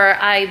whenever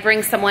I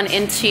bring someone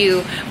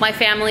into my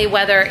family,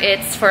 whether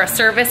it's for a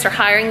service or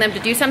hiring them to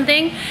do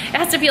something, it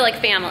has to feel like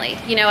family.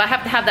 You know, I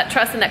have to have that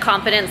trust and that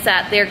confidence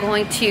that they're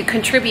going to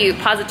contribute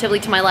positively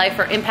to my life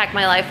or impact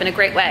my life in a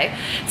great way.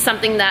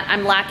 Something that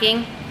I'm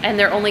lacking, and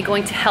they're only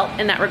going to help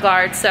in that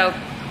regard. So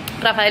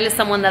Rafael is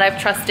someone that I've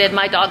trusted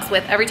my dogs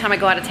with every time I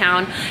go out of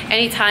town,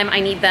 anytime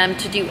I need them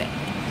to do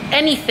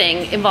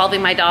anything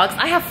involving my dogs.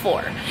 I have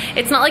 4.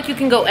 It's not like you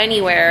can go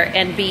anywhere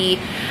and be,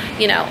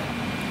 you know,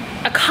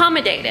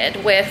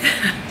 accommodated with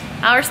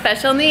our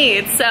special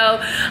needs.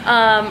 So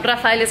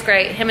Rafael is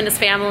great. Him and his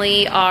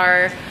family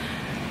are,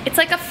 it's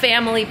like a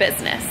family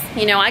business.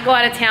 You know, I go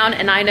out of town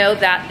and I know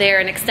that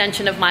they're an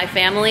extension of my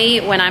family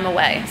when I'm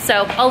away.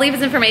 So I'll leave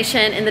his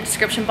information in the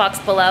description box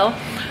below.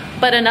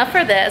 But enough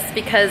for this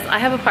because I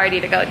have a party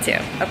to go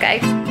to,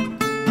 okay?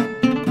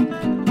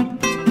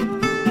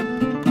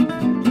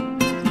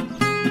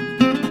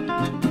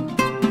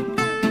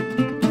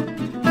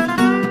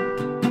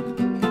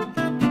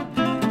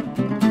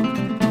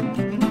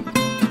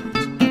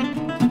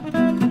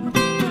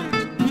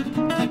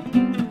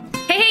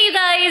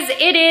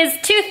 It is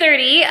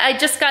 2:30. I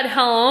just got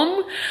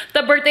home.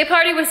 The birthday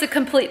party was a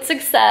complete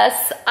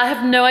success. I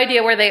have no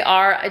idea where they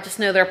are. I just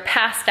know they're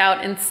passed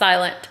out and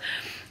silent.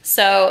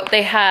 So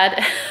they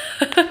had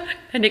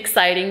an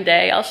exciting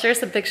day. I'll share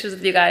some pictures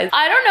with you guys.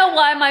 I don't know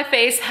why my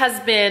face has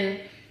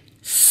been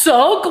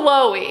so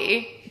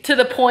glowy to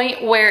the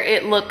point where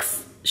it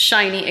looks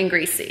shiny and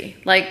greasy.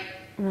 Like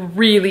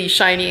really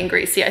shiny and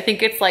greasy. I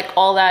think it's like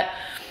all that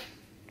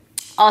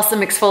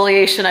awesome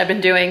exfoliation I've been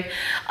doing.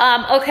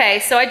 Okay,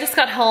 so I just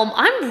got home.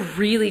 I'm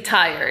really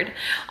tired.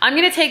 I'm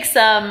gonna take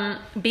some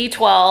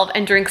B12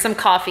 and drink some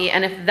coffee,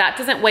 and if that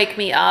doesn't wake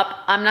me up,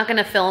 I'm not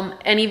gonna film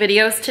any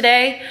videos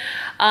today.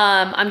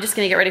 I'm just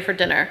gonna get ready for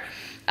dinner.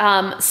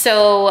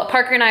 So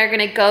Parker and I are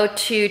gonna go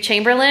to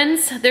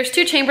Chamberlain's. There's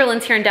 2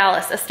 Chamberlain's here in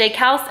Dallas, a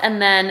steakhouse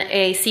and then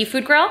a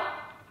seafood grill.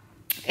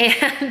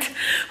 And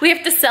we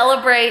have to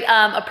celebrate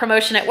a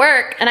promotion at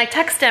work. And I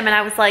texted him and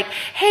I was like,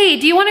 hey,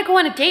 do you wanna go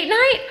on a date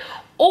night?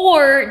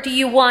 or do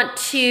you want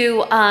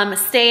to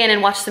stay in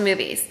and watch some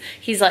movies?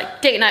 He's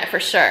like, date night for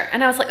sure.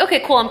 And I was like, okay,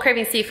 cool, I'm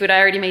craving seafood. I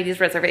already made these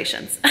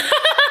reservations.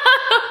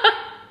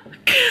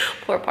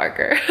 Poor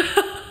Parker.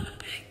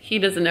 He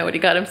doesn't know what he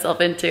got himself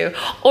into.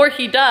 Or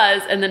he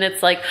does, and then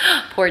it's like,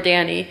 poor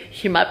Dani,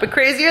 he might be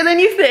crazier than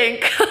you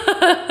think.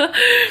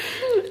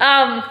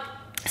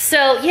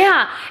 So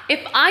yeah,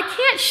 if I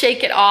can't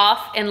shake it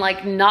off and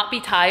like not be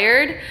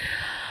tired,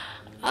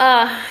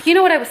 you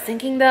know what I was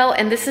thinking though,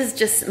 and this is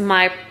just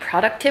my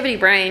productivity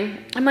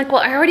brain. I'm like,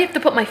 well, I already have to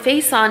put my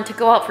face on to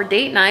go out for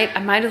date night. I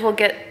might as well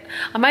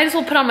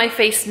put on my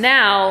face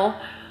now,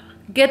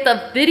 get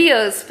the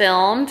videos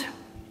filmed,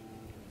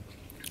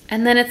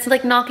 and then it's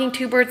like knocking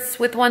two birds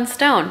with one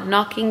stone.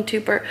 Knocking out two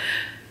birds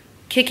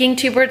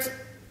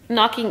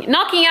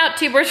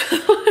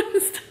with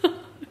one stone.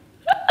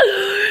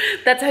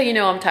 That's how you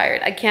know I'm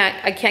tired. I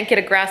can't get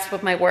a grasp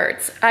of my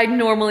words. I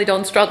normally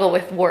don't struggle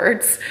with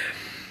words.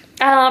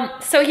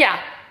 So yeah,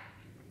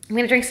 I'm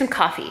gonna drink some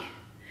coffee.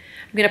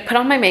 I'm gonna put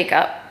on my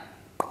makeup,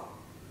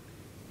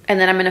 and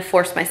then I'm gonna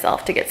force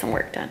myself to get some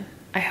work done.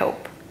 I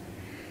hope.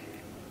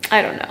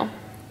 I don't know.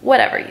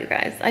 Whatever, you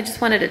guys. I just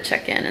wanted to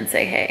check in and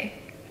say, hey,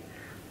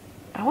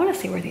 I wanna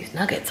see where these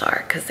nuggets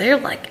are, because they're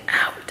like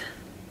out.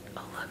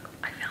 Oh look,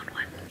 I found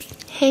one.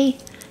 Hey,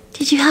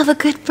 did you have a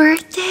good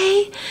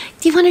birthday?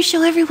 Do you wanna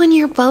show everyone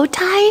your bow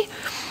tie?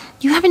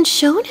 You haven't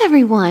shown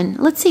everyone.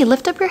 Let's see,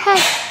 lift up your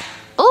head.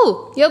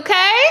 Oh, you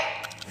okay?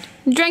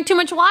 You drank too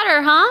much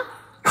water, huh?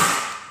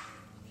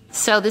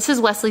 So this is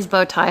Wesley's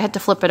bow tie. I had to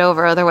flip it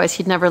over, otherwise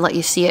he'd never let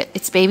you see it.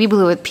 It's baby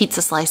blue with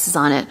pizza slices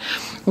on it.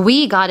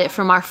 We got it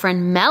from our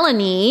friend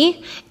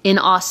Melanie in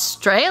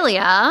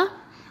Australia.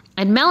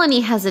 And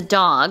Melanie has a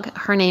dog.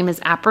 Her name is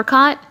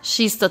Apricot.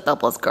 She's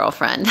Totopoh's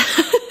girlfriend.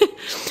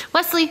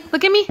 Wesley,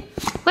 look at me.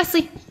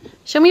 Wesley,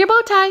 show me your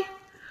bow tie.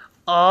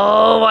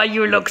 Oh, why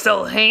you look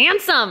so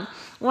handsome.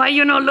 Why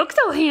you not look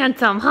so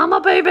handsome, huh, my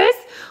babies?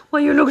 Why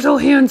you look so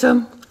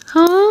handsome?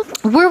 Huh?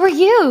 Where were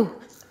you?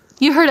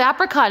 You heard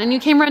Apricot and you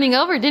came running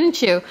over,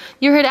 didn't you?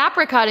 You heard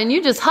Apricot and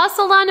you just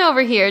hustled on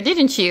over here,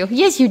 didn't you?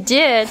 Yes, you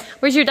did.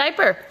 Where's your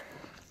diaper?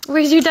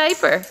 Where's your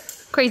diaper?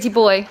 Crazy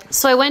boy.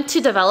 So I went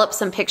to develop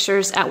some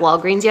pictures at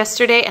Walgreens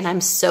yesterday and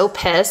I'm so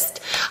pissed.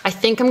 I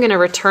think I'm gonna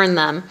return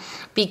them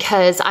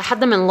because I had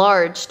them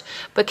enlarged.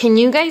 But can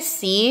you guys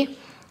see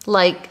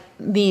like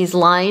these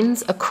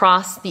lines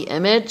across the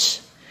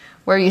image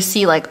where you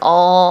see like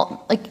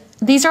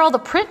these are all the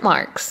print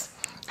marks.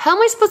 How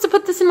am I supposed to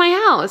put this in my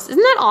house?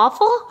 Isn't that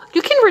awful?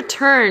 You can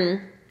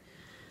return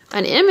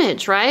an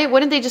image, right?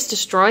 Wouldn't they just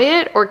destroy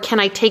it? Or can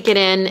I take it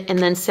in and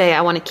then say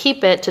I want to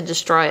keep it to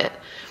destroy it?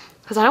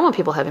 Because I don't want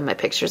people having my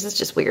pictures. It's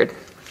just weird.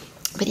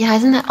 But yeah,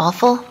 isn't that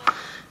awful?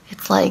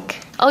 It's like,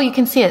 oh, you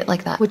can see it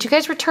like that. Would you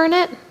guys return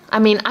it? I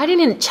mean, I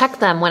didn't check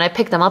them when I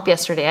picked them up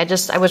yesterday.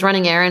 I was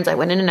running errands. I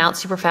went in and out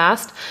super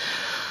fast.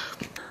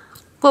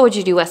 What would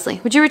you do,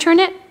 Wesley? Would you return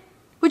it?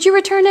 Would you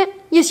return it?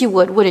 Yes, you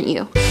would, wouldn't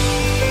you?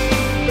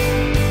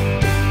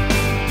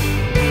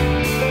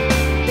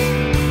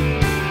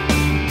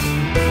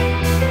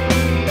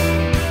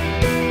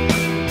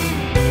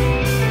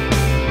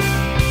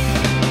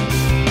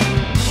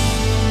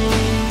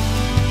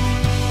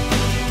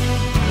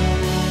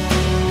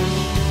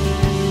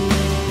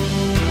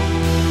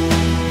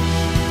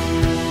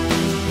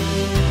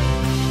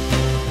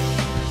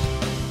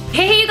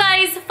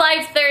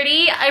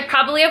 I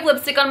probably have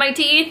lipstick on my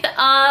teeth.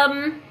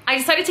 I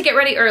decided to get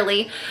ready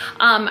early.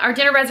 Our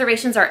dinner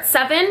reservations are at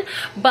 7,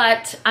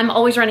 but I'm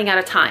always running out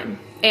of time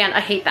and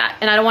I hate that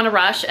and I don't want to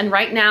rush, and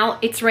right now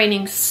it's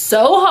raining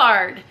so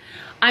hard.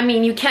 I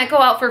mean, you can't go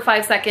out for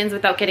 5 seconds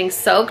without getting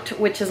soaked,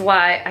 which is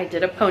why I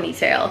did a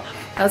ponytail.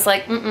 I was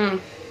like,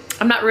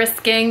 I'm not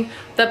risking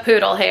the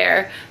poodle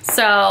hair.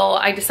 So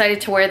I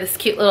decided to wear this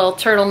cute little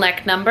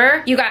turtleneck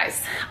number. You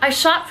guys, I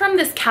shot from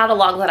this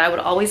catalog that I would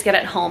always get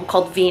at home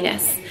called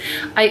Venus.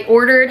 I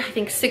ordered, I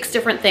think, 6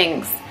 different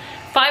things.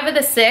 5 of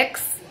the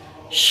 6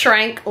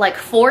 shrank like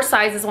 4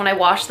 sizes when I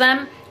washed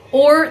them,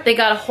 or they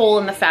got a hole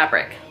in the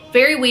fabric.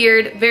 Very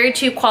weird, very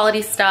cheap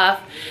quality stuff.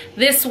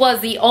 This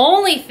was the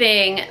only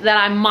thing that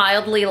I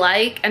mildly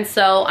like, and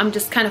so I'm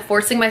just kind of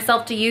forcing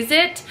myself to use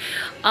it.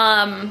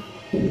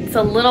 It's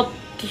a little,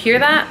 do you hear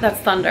that? That's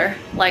thunder,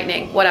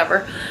 lightning,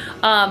 whatever.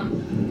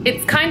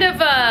 It's kind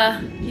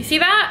of, you see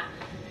that?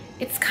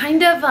 It's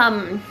kind of,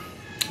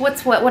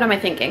 what am I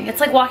thinking? It's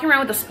like walking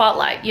around with a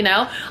spotlight, you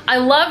know? I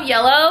love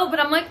yellow,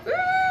 but I'm like,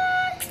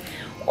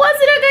 was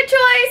it a good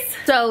choice?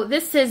 So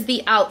this is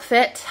the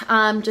outfit,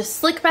 just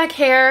slick back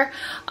hair.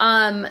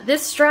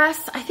 This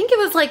dress, I think it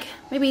was like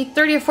maybe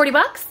 30 or 40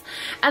 bucks.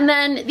 And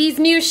then these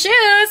new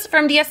shoes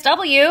from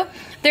DSW,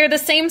 they're the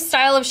same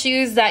style of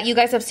shoes that you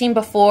guys have seen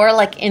before,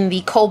 like in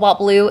the cobalt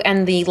blue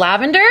and the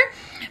lavender,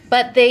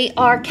 but they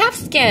are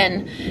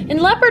calfskin in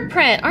leopard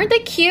print. Aren't they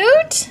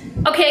cute?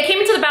 Okay, I came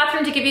into the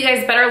bathroom to give you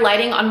guys better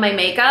lighting on my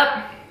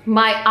makeup.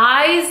 My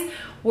eyes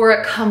were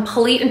a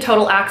complete and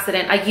total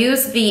accident. I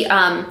used the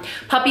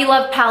Puppy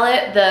Love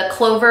palette,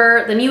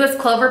 the newest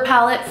Clover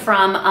palette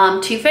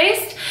from Too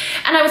Faced,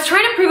 and I was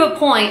trying to prove a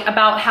point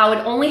about how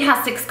it only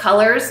has 6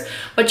 colors,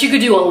 but you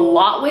could do a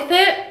lot with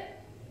it.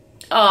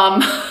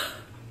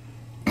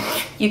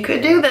 You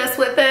could do this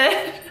with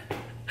it.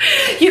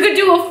 You could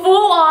do a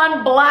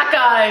full-on black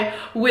eye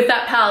with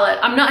that palette.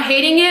 I'm not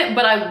hating it,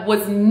 but I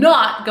was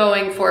not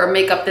going for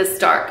makeup this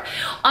dark.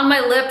 On my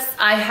lips,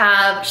 I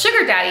have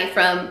Sugar Daddy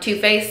from Too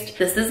Faced.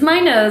 This is my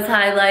nose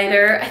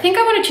highlighter. I think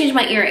I want to change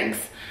my earrings.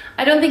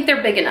 I don't think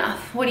they're big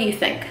enough. What do you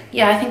think?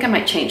 Yeah, I think I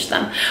might change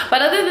them.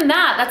 But other than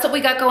that, that's what we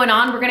got going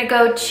on. We're gonna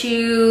go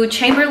to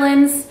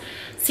Chamberlain's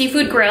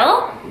Seafood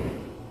Grill.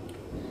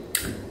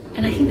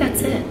 And I think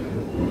that's it.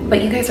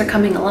 But you guys are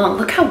coming along.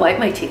 Look how white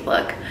my teeth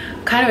look.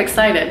 I'm kind of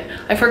excited.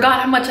 I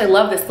forgot how much I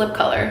love this lip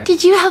color.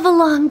 Did you have a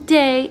long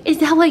day? Is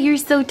that why you're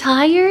so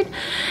tired?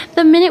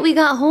 The minute we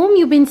got home,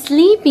 you've been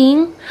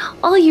sleeping.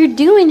 All you're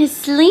doing is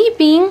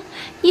sleeping.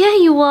 Yeah,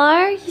 you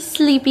are, you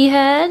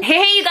sleepyhead.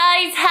 Hey you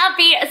guys,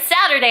 happy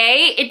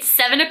Saturday. It's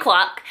 7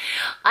 o'clock.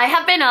 I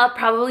have been up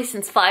probably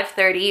since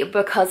 5:30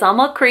 because I'm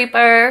a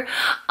creeper.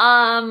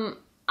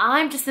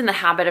 I'm just in the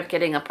habit of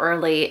getting up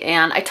early,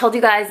 and I told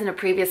you guys in a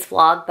previous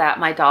vlog that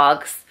my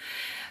dogs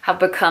have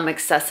become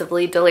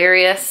excessively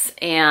delirious,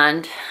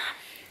 and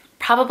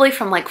probably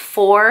from like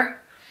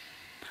 4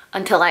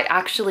 until I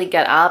actually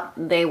get up,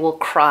 they will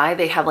cry.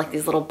 They have like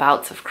these little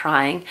bouts of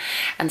crying.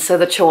 And so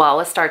the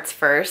Chihuahua starts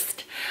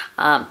first,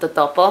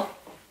 Totopoh,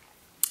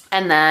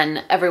 and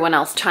then everyone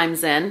else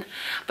chimes in,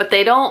 but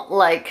they don't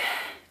like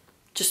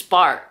just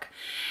bark.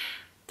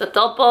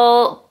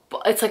 Totopoh,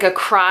 it's like a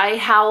cry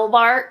howl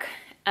bark,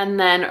 and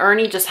then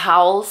Ernie just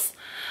howls.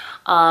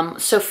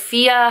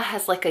 Sophia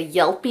has like a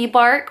yelpy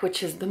bark,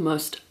 which is the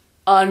most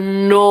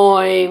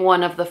annoying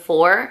one of the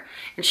 4,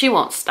 and she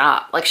won't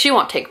stop. Like, she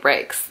won't take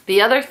breaks.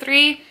 The other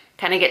 3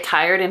 kind of get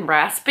tired and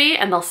raspy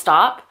and they'll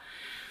stop.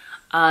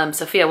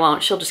 Sophia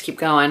won't. She'll just keep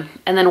going.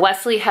 And then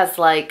Wesley has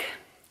like,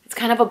 it's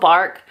kind of a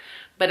bark,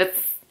 but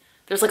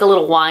there's like a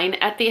little whine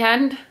at the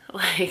end.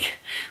 Like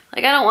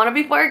I don't want to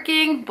be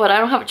barking, but I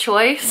don't have a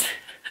choice.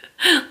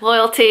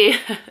 Loyalty.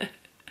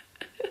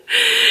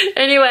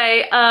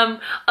 Anyway,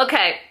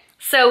 okay.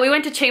 So we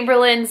went to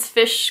Chamberlain's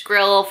fish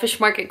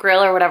market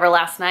grill or whatever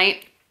last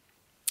night.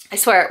 I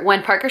swear,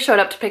 when Parker showed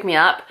up to pick me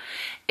up,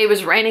 it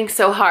was raining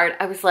so hard.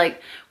 I was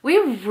like, we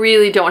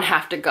really don't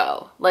have to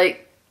go.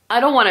 Like,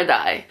 I don't want to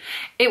die.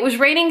 It was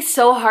raining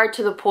so hard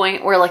to the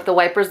point where like the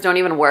wipers don't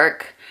even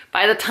work.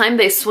 By the time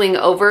they swing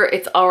over,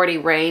 it's already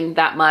rained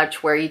that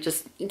much where you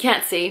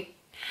can't see.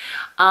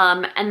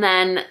 And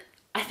then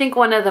I think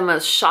one of the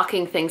most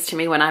shocking things to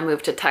me when I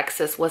moved to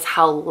Texas was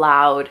how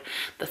loud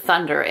the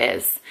thunder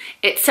is.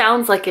 It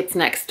sounds like it's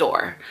next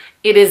door.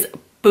 It is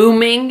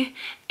booming,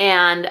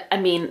 and I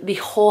mean, the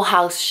whole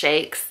house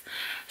shakes.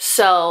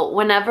 So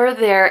whenever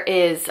there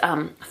is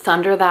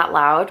thunder that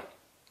loud,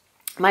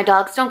 my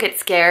dogs don't get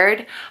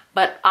scared,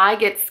 but I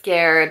get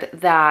scared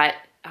that,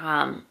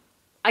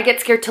 I get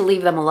scared to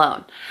leave them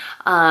alone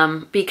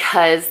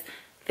because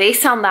they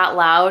sound that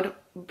loud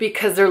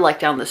because they're like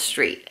down the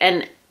street.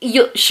 And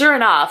sure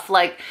enough,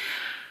 like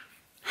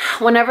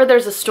whenever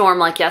there's a storm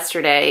like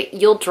yesterday,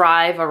 you'll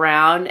drive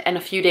around and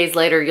a few days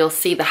later you'll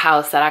see the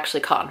house that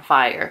actually caught on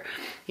fire,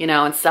 you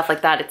know, and stuff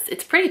like that.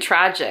 It's pretty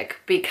tragic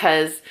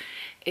because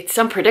it's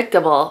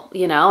unpredictable,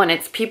 you know, and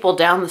it's people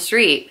down the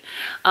street.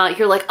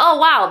 You're like, oh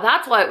wow,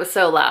 that's why it was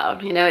so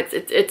loud. You know,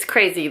 it's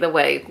crazy the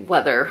way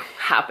weather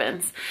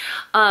happens.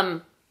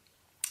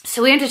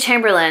 So we went to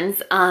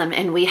Chamberlain's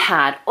and we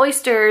had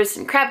oysters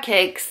and crab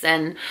cakes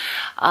and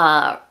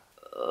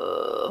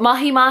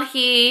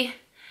mahi-mahi,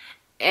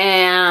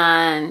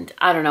 and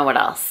I don't know what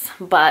else,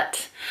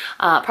 but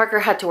Parker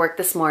had to work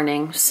this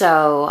morning,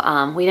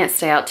 so we didn't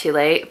stay out too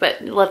late.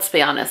 But let's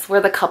be honest,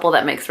 we're the couple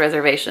that makes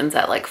reservations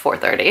at like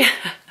 4:30.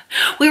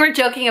 We were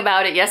joking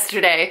about it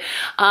yesterday,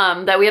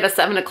 that we had a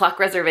 7 o'clock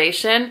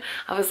reservation.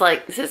 I was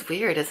like, this is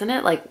weird, isn't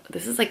it? Like,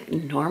 this is like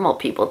normal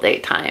people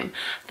date time.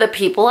 The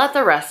people at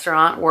the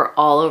restaurant were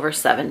all over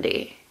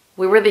 70.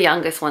 We were the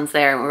youngest ones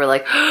there, and we were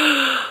like,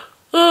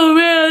 oh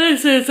man,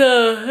 this is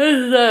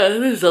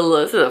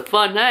a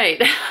fun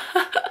night.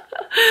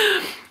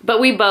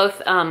 But we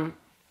both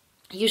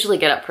usually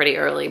get up pretty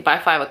early. By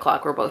 5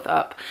 o'clock, we're both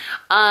up.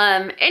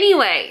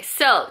 Anyway,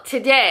 so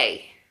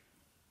today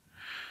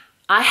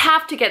I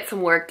have to get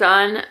some work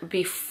done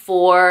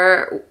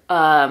before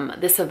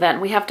this event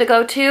we have to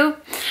go to.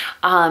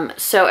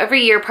 So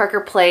every year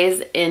Parker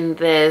plays in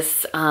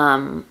this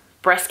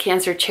breast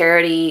cancer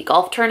charity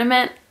golf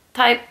tournament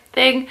type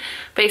thing.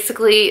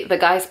 Basically, the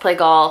guys play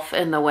golf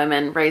and the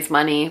women raise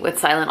money with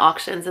silent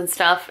auctions and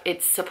stuff.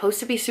 It's supposed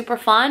to be super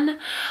fun.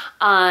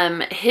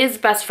 His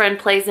best friend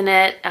plays in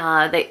it.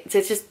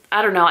 It's just,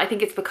 I don't know, I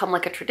think it's become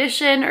like a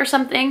tradition or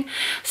something.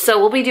 So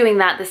we'll be doing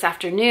that this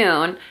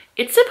afternoon.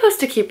 It's supposed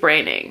to keep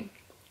raining.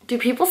 Do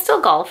people still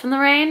golf in the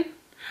rain?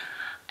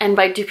 And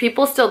by do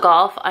people still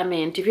golf, I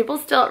mean, do people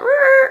still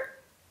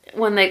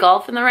when they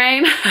golf in the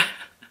rain?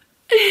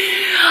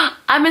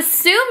 I'm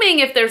assuming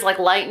if there's like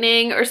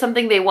lightning or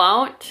something, they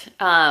won't.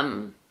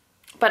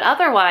 But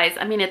otherwise,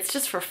 I mean, it's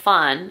just for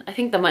fun. I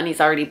think the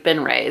money's already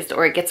been raised,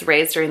 or it gets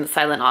raised during the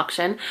silent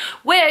auction,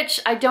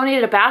 which I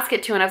donated a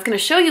basket to, and I was gonna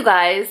show you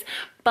guys,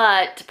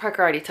 but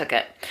Parker already took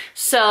it.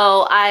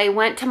 So I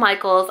went to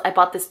Michael's, I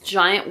bought this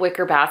giant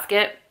wicker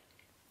basket,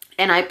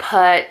 and I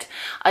put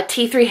a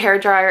T3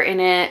 hairdryer in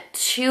it,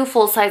 2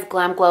 full-size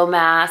Glam Glow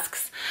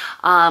masks,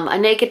 a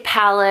Naked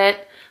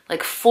palette,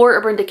 like 4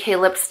 Urban Decay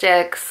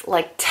lipsticks,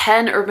 like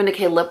 10 Urban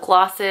Decay lip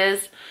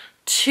glosses,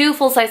 2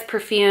 full-size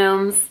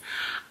perfumes,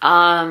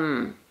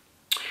 a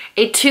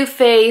Too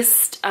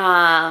Faced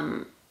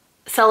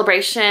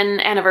Celebration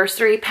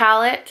Anniversary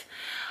palette.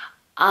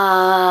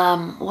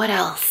 What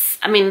else?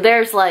 I mean,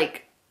 there's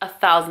like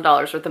 $1,000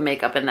 worth of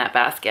makeup in that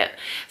basket.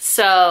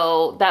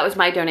 So that was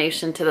my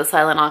donation to the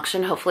silent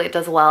auction. Hopefully it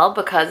does well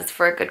because it's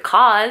for a good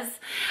cause.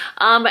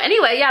 But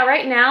anyway, yeah,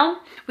 right now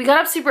we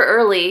got up super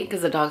early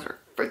because the dogs were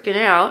freaking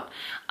out.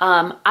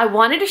 I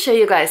wanted to show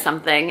you guys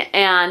something,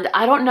 and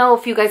I don't know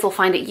if you guys will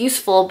find it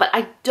useful, but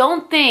I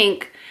don't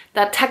think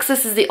that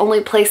Texas is the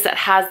only place that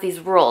has these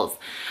rules.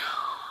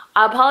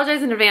 I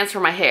apologize in advance for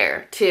my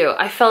hair too.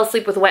 I fell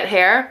asleep with wet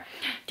hair.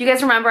 Do you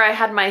guys remember I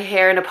had my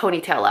hair in a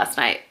ponytail last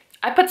night?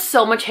 I put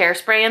so much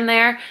hairspray in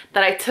there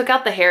that I took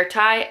out the hair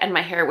tie and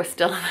my hair was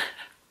still in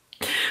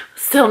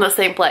the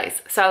same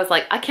place. So I was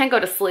like, I can't go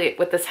to sleep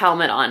with this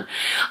helmet on.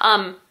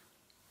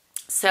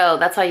 So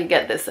that's how you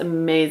get this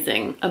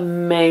amazing,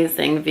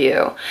 amazing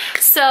view.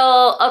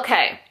 So,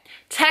 okay.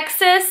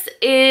 Texas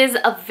is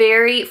a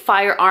very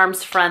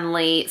firearms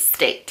friendly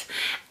state.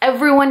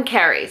 Everyone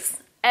carries,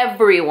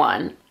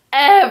 everyone,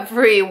 in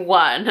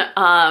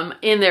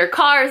their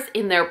cars,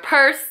 in their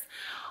purse,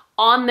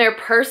 on their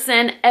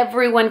person,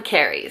 everyone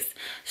carries.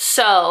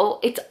 So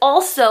it's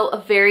also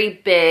a very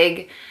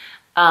big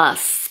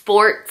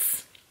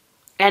sports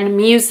and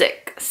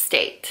music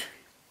state,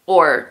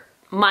 or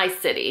my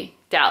city,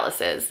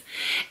 Dallas is.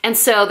 And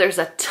so there's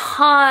a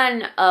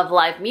ton of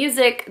live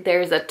music.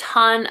 There's a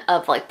ton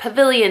of like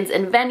pavilions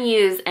and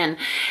venues and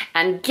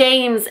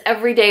games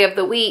every day of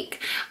the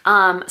week.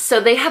 So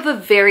they have a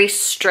very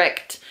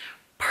strict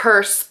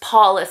purse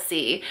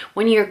policy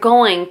when you're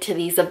going to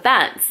these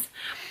events.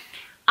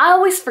 I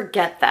always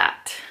forget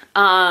that.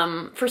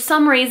 For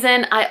some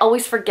reason, I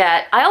always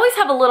forget. I always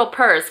have a little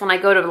purse when I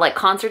go to like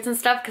concerts and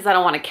stuff because I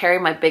don't want to carry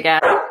my big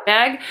ass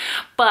bag.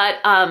 But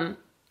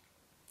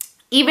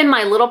even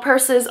my little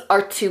purses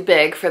are too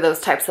big for those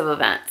types of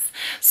events.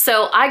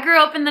 So I grew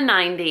up in the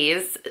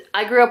 90s.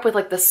 I grew up with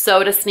like the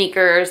soda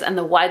sneakers and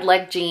the wide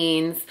leg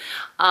jeans,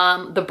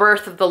 the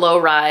birth of the low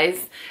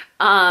rise,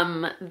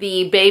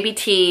 the baby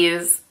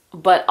tees,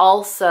 but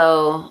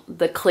also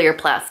the clear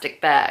plastic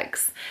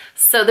bags.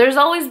 So there's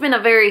always been a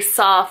very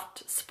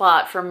soft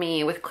spot for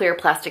me with clear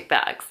plastic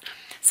bags.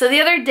 So the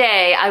other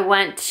day I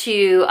went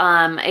to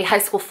a high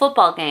school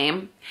football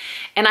game,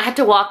 and I had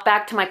to walk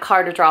back to my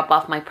car to drop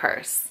off my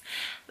purse.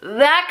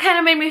 That kind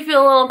of made me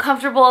feel a little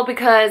uncomfortable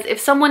because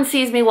if someone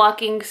sees me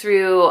walking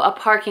through a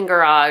parking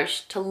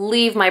garage to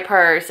leave my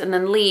purse and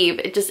then leave,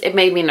 it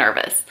made me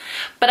nervous.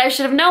 But I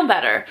should have known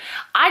better.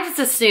 I just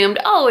assumed,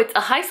 oh, it's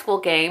a high school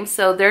game,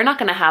 so they're not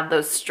gonna have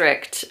those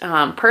strict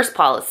purse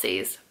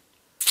policies.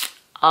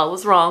 I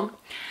was wrong.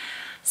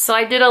 So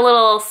I did a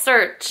little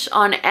search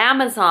on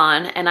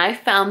Amazon and I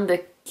found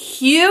the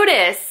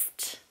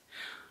cutest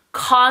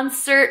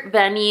concert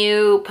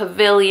venue,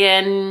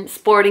 pavilion,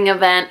 sporting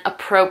event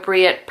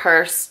appropriate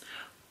purse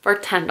for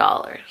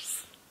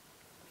 $10.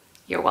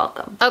 You're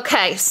welcome.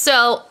 Okay,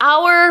 so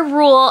our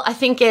rule I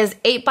think is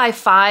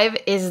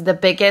 8x5 is the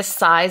biggest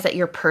size that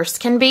your purse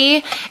can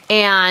be,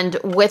 and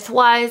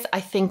width-wise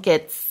I think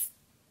it's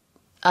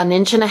 1.5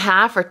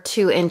 inches or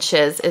 2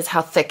 inches is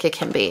how thick it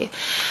can be.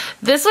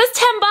 This was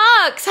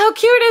 $10. How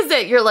cute is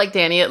it? You're like,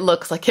 Dani, it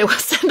looks like it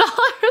was $10.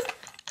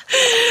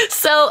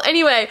 So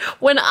anyway,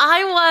 when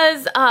I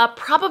was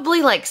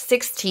probably like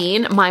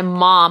 16, my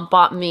mom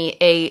bought me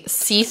a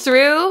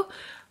see-through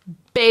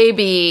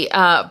baby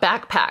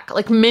backpack,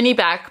 like mini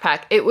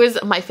backpack. It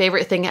was my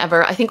favorite thing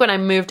ever. I think when I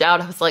moved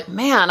out, I was like,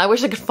 man, I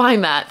wish I could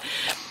find that.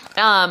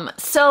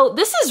 So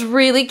this is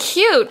really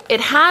cute. It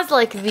has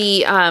like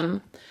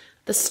the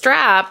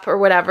strap or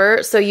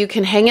whatever, so you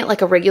can hang it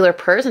like a regular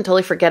purse and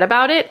totally forget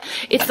about it.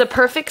 It's the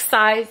perfect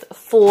size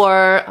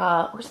for,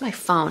 where's my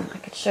phone? I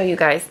could show you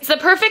guys. It's the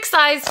perfect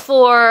size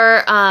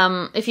for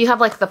if you have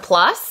like the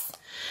plus.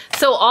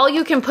 So all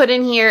you can put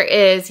in here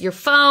is your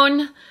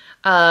phone,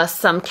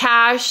 some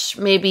cash,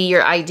 maybe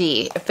your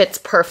ID. It fits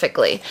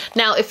perfectly.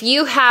 Now, if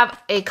you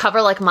have a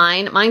cover like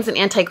mine, mine's an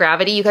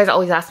anti-gravity. You guys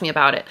always ask me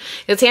about it.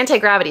 It's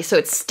anti-gravity, so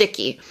it's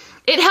sticky.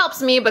 It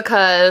helps me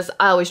because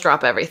I always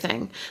drop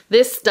everything.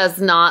 This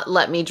does not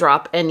let me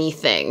drop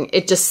anything.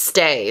 It just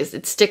stays.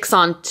 It sticks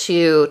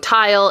onto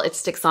tile. It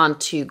sticks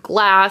onto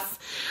glass.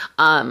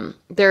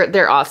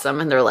 They're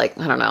awesome, and they're like,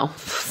 I don't know,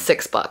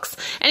 $6.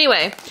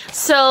 Anyway,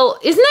 so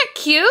isn't that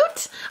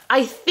cute?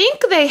 I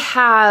think they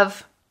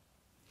have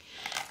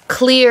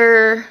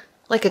clear,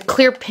 like a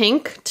clear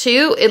pink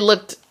too. It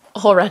looked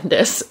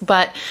horrendous.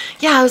 But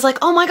yeah, I was like,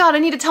 oh my God, I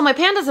need to tell my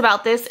pandas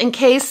about this in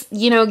case,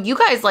 you know, you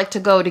guys like to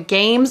go to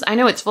games. I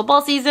know it's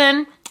football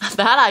season.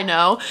 That I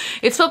know.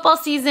 It's football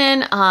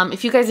season.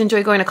 If you guys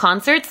enjoy going to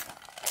concerts,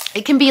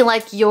 it can be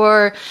like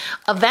your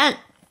event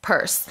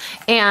purse.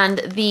 And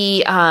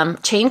the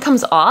chain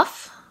comes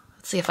off.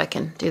 Let's see if I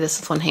can do this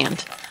with one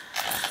hand.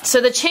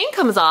 So the chain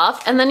comes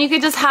off, and then you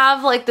could just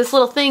have like this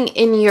little thing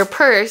in your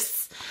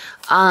purse.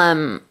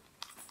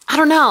 I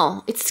don't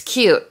know. It's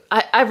cute.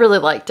 I really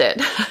liked it.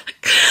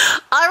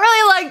 I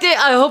really liked it.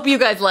 I hope you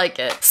guys like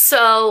it.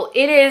 So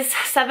it is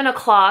 7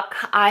 o'clock.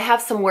 I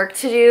have some work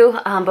to do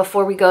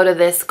before we go to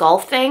this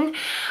golf thing.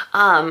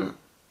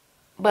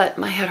 But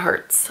my head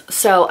hurts.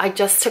 So I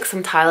just took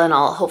some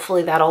Tylenol.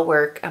 Hopefully that'll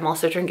work. I'm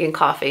also drinking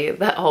coffee.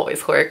 That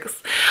always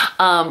works.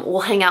 We'll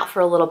hang out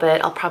for a little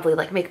bit. I'll probably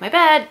like make my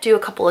bed, do a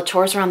couple of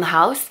chores around the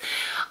house,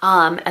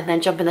 and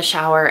then jump in the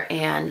shower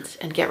and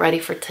get ready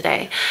for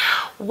today.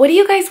 What do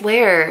you guys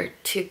wear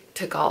to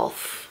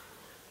golf?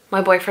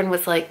 My boyfriend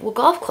was like, well,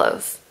 golf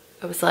clothes.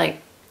 I was like,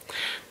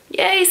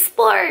 yay,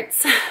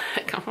 sports.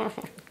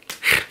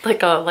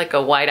 like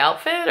a white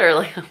outfit or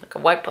like a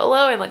white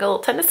polo and like a little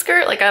tennis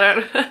skirt. Like, I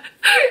don't know.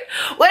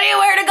 What do you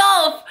wear to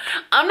golf?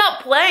 I'm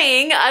not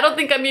playing. I don't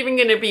think I'm even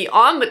going to be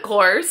on the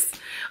course.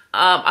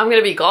 I'm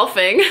going to be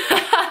golfing.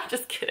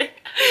 Just kidding.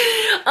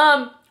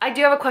 I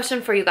do have a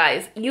question for you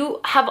guys. You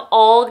have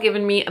all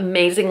given me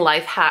amazing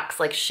life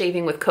hacks like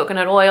shaving with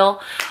coconut oil,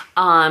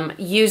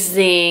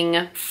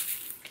 using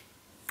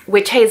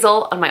witch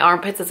hazel on my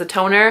armpits as a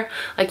toner.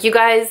 Like, you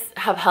guys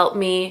have helped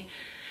me.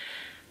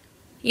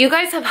 You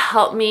guys have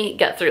helped me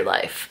get through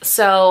life.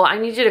 So I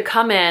need you to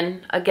come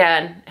in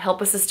again,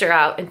 help a sister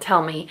out, and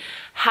tell me,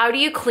 how do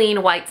you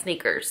clean white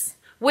sneakers?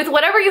 With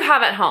whatever you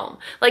have at home.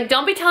 Like,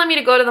 don't be telling me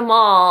to go to the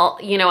mall,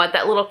 you know, at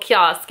that little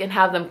kiosk and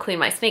have them clean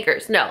my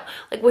sneakers. No,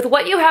 like with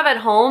what you have at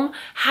home,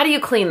 how do you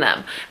clean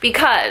them?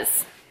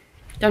 Because,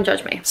 don't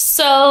judge me.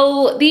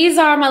 So these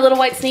are my little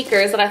white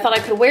sneakers that I thought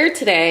I could wear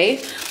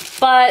today,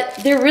 but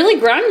they're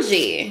really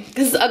grungy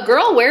because a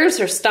girl wears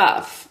her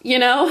stuff, you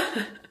know?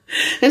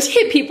 Don't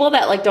you get people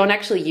that like don't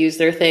actually use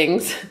their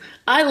things?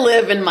 I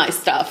live in my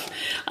stuff.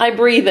 I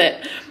breathe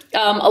it.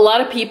 A lot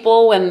of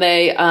people, when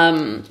they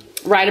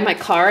ride in my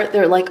car,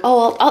 they're like,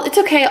 oh, it's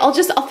okay. I'll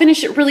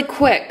finish it really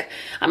quick.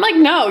 I'm like,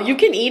 no, you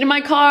can eat in my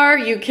car.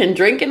 You can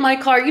drink in my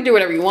car. You can do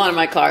whatever you want in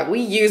my car.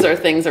 We use our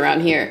things around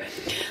here.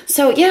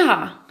 So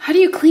yeah, how do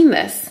you clean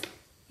this?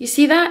 You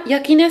see that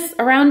yuckiness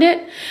around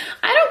it?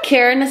 I don't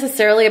care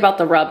necessarily about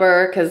the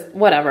rubber because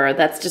whatever,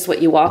 that's just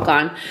what you walk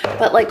on.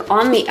 But like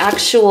on the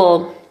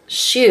actual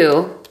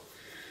shoe,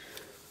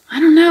 I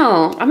don't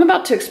know. I'm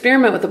about to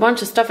experiment with a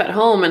bunch of stuff at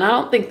home and I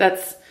don't think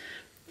that's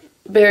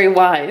very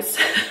wise.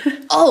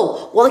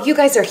 Oh, well, you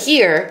guys are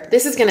here.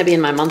 This is gonna be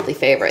in my monthly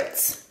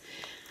favorites.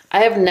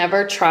 I have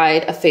never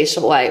tried a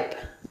facial wipe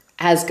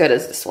as good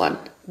as this one.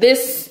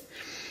 This,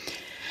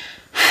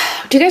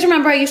 do you guys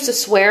remember I used to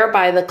swear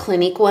by the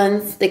Clinique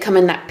ones? They come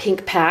in that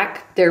pink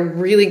pack. They're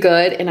really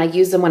good and I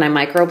use them when I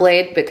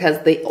microblade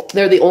because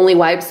they're the only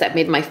wipes that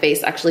made my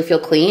face actually feel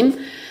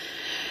clean.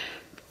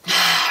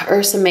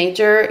 Ursa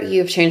Major,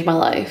 you've changed my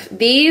life.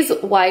 These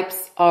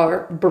wipes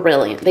are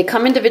brilliant. They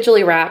come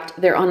individually wrapped.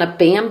 They're on a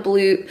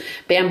bamboo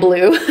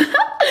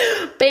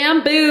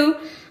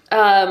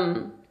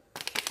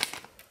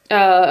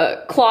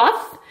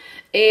cloth,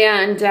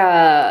 and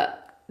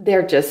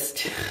they're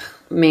just,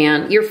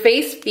 man, your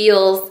face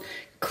feels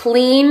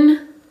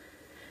clean,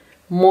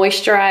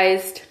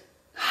 moisturized,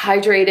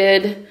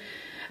 hydrated,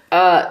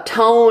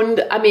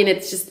 toned. I mean,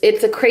 it's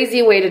a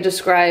crazy way to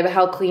describe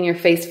how clean your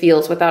face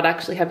feels without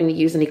actually having to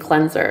use any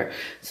cleanser.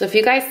 So if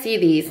you guys see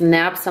these,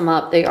 nab some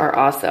up. They are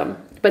awesome.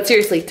 But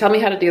seriously, tell me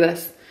how to do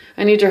this.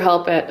 I need your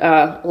help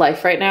at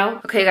life right now.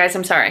 Okay, guys,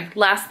 I'm sorry.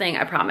 Last thing,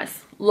 I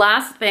promise.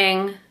 Last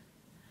thing,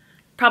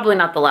 probably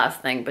not the last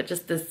thing, but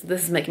just this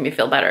is making me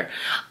feel better.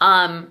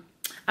 I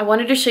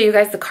wanted to show you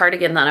guys the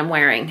cardigan that I'm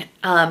wearing.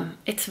 I'm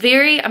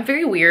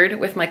very weird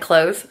with my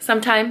clothes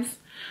sometimes.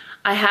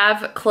 I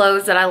have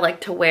clothes that I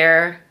like to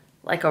wear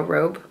like a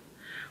robe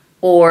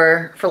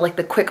or for like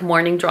the quick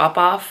morning drop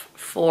off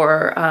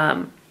for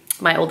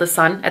my oldest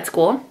son at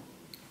school.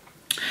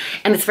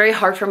 And it's very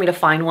hard for me to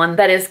find one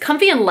that is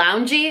comfy and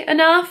loungy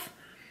enough,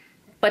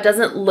 but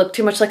doesn't look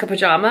too much like a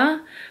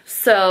pajama.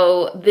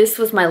 So this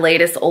was my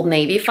latest Old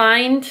Navy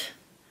find.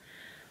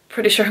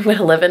 Pretty sure I'm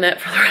gonna live in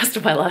it for the rest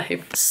of my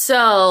life.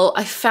 So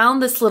I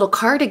found this little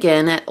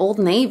cardigan at Old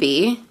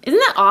Navy. Isn't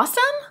that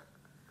awesome?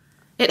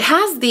 It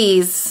has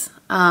these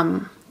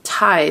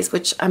ties,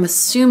 which I'm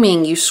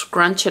assuming you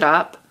scrunch it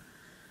up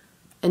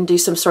and do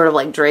some sort of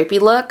like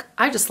drapey look.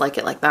 I just like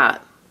it like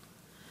that.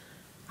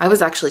 I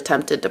was actually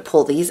tempted to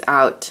pull these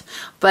out,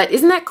 but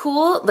isn't that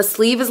cool? The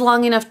sleeve is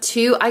long enough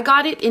too. I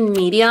got it in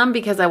medium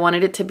because I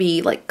wanted it to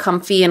be like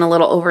comfy and a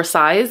little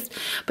oversized.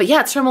 But yeah,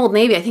 it's from Old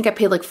Navy. I think I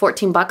paid like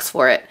 14 bucks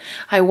for it.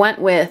 I went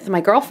with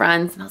my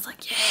girlfriends and I was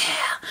like, yeah,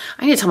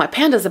 I need to tell my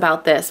pandas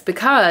about this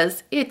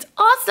because it's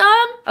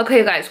awesome. Okay,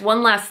 you guys,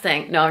 one last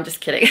thing. No, I'm just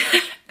kidding.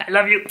 I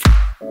love you.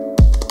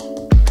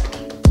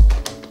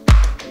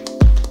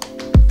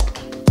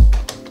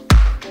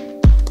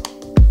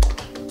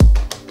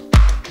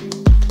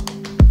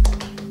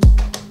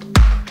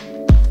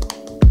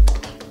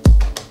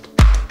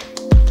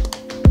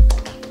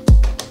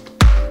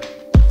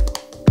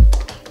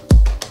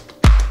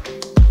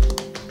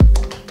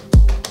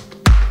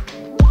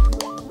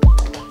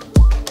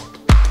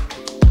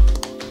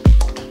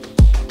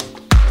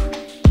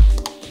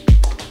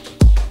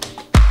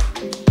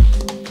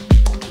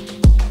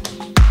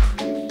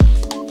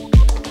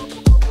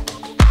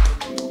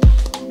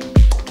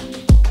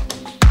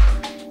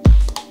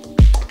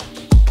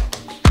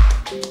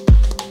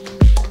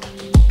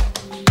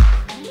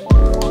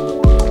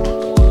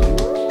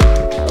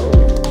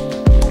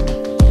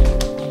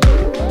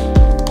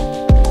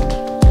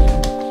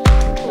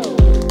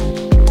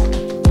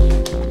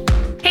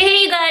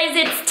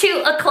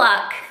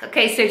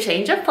 Okay, so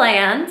change of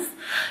plans.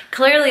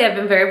 Clearly I've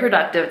been very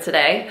productive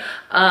today.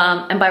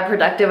 And by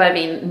productive, I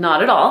mean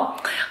not at all.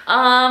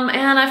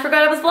 And I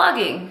forgot I was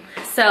vlogging.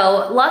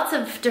 So lots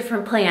of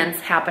different plans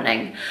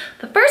happening.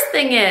 The first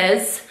thing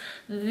is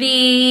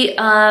the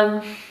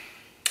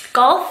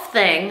golf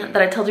thing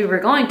that I told you we were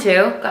going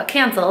to got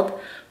canceled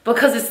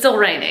because it's still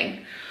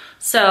raining.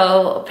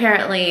 So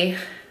apparently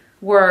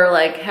we're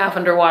like half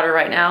underwater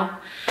right now.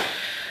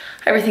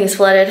 Everything is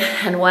flooded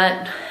and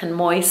wet and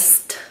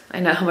moist. I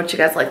know how much you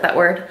guys like that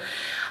word.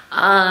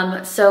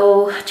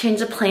 So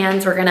change of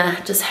plans. We're gonna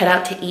just head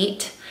out to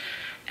eat.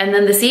 And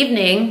then this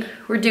evening,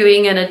 we're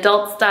doing an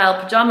adult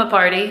style pajama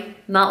party.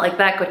 Not like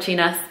that,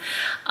 cochinas.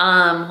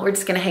 We're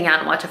just gonna hang out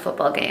and watch a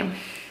football game.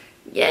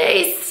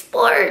 Yay,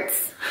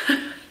 sports.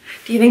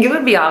 Do you think it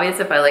would be obvious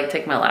if I like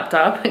take my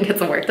laptop and get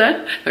some work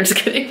done? I'm just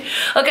kidding.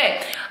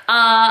 Okay,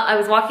 I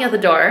was walking out the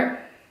door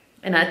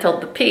and I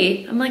told the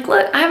P, I'm like,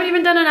 look, I haven't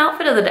even done an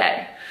outfit of the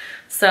day.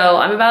 So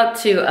I'm about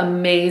to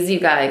amaze you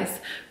guys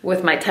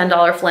with my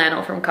 $10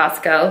 flannel from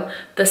Costco.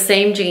 The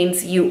same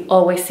jeans you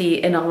always see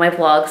in all my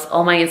vlogs,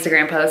 all my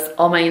Instagram posts,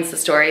 all my Insta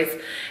stories.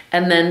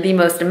 And then the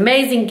most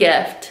amazing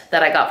gift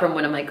that I got from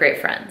one of my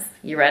great friends.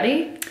 You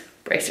ready?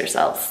 Brace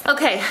yourselves.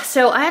 Okay,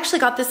 so I actually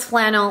got this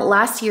flannel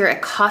last year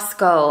at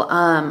Costco.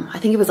 I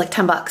think it was like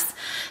 10 bucks.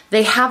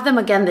 They have them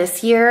again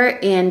this year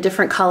in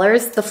different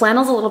colors. The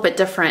flannel's a little bit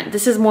different.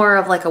 This is more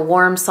of like a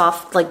warm,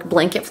 soft, like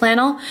blanket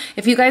flannel.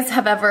 If you guys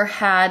have ever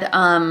had,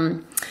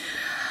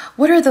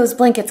 what are those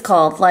blankets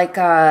called? Like,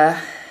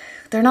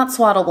 they're not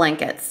swaddle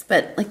blankets,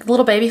 but like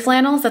little baby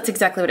flannels, that's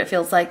exactly what it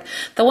feels like.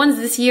 The ones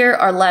this year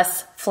are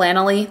less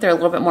flannel-y. They're a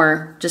little bit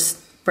more just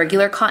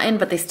regular cotton,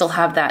 but they still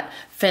have that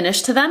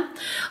finish to them.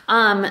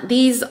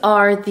 These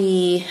are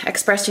the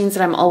express jeans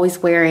that I'm always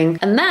wearing.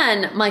 And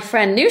then my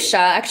friend Nusha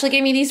actually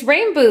gave me these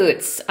rain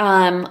boots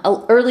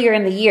earlier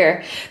in the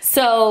year.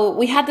 So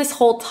we had this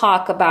whole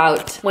talk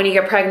about when you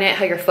get pregnant,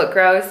 how your foot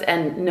grows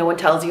and no one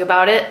tells you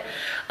about it.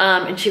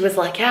 And she was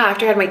like, yeah,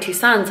 after I had my 2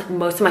 sons,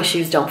 most of my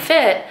shoes don't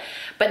fit.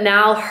 But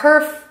now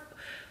her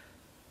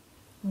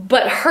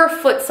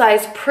foot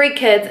size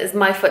pre-kids is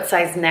my foot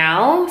size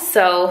now,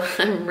 so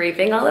I'm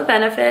reaping all the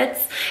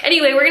benefits.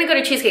 Anyway, we're gonna go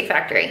to Cheesecake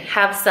Factory,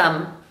 have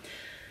some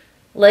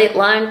late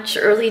lunch,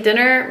 early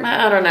dinner,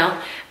 I don't know,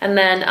 and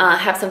then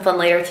have some fun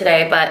later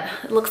today, but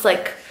it looks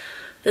like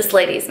this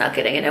lady's not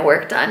getting any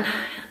work done.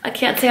 I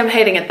can't say I'm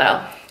hating it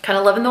though. Kind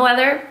of loving the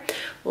weather,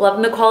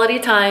 loving the quality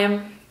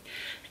time,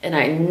 and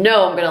I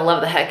know I'm gonna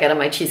love the heck out of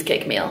my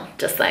cheesecake meal,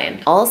 just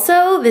saying.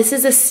 Also, this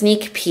is a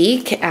sneak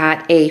peek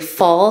at a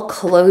fall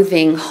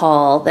clothing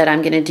haul that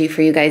I'm gonna do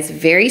for you guys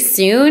very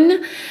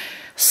soon.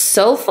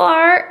 So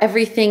far,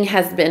 everything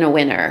has been a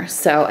winner,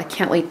 so I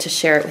can't wait to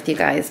share it with you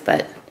guys,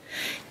 but in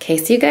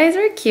case you guys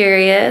are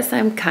curious,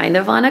 I'm kind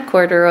of on a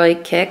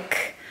corduroy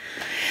kick.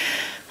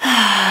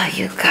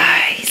 You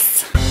guys.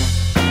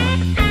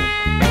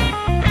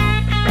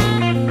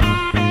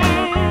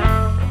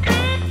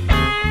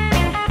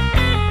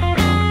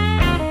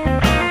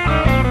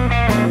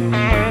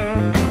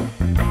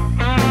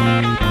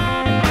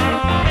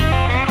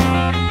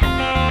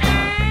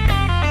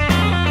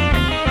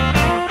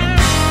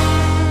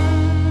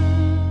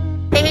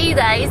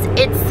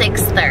 It's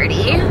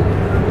 6:30.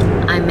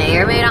 I may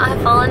or may not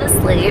have fallen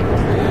asleep.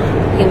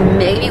 You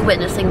may be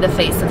witnessing the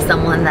face of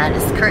someone that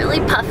is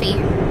currently puffy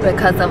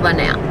because of a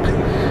nap.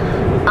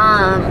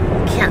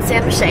 Can't say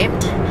I'm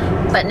ashamed,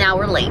 but now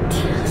we're late.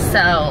 So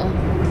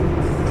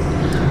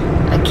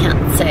I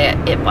can't say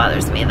it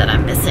bothers me that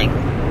I'm missing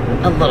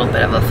a little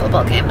bit of a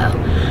football game though.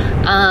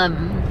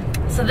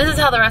 So this is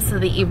how the rest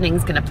of the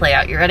evening's gonna play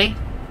out. You ready?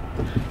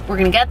 We're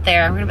gonna get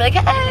there. We're gonna be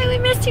like, hey, we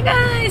missed you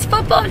guys.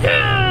 Football,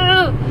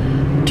 yeah!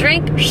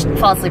 Drink,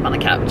 fall asleep on the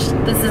couch.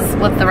 This is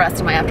what the rest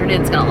of my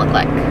afternoon's gonna look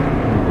like.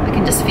 I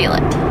can just feel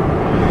it.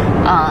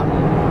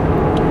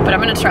 But I'm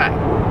gonna try.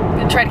 I'm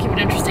gonna try to keep it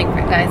interesting for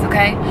you guys,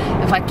 okay?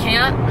 If I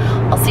can't,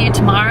 I'll see you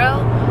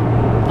tomorrow.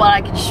 But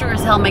I can sure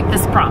as hell make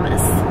this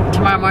promise.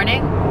 Tomorrow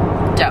morning,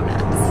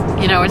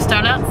 donuts. You know which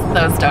donuts?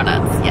 Those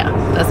donuts. Yeah,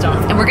 those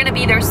donuts. And we're gonna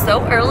be there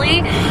so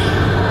early.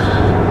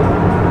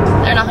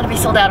 They're not gonna be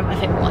sold out of my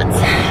favorite ones.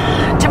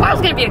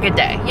 Tomorrow's gonna be a good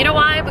day. You know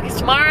why? Because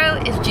tomorrow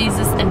is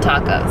Jesus and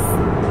tacos.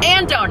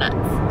 And donuts.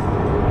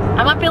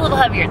 I might be a little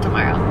heavier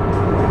tomorrow.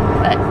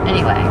 But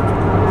anyway.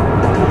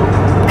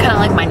 Kinda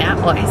like my nap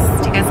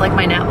voice. Do you guys like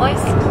my nap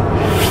voice?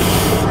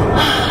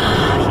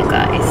 You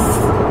guys.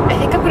 I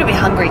think I'm gonna be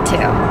hungry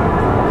too.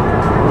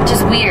 Which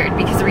is weird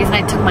because the reason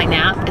I took my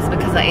nap is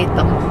because I ate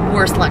the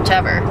worst lunch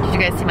ever. Did you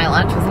guys see my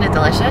lunch? Wasn't it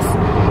delicious?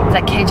 Is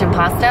that Cajun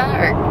pasta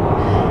or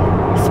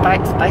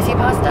spicy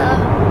pasta?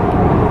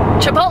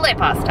 Chipotle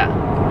pasta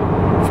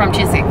from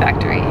Cheesecake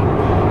Factory.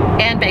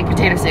 And baked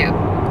potato soup.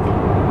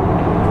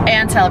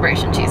 And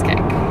celebration cheesecake.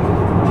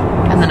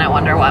 And then I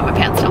wonder why my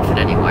pants don't fit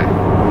anymore.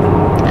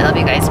 I love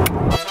you guys.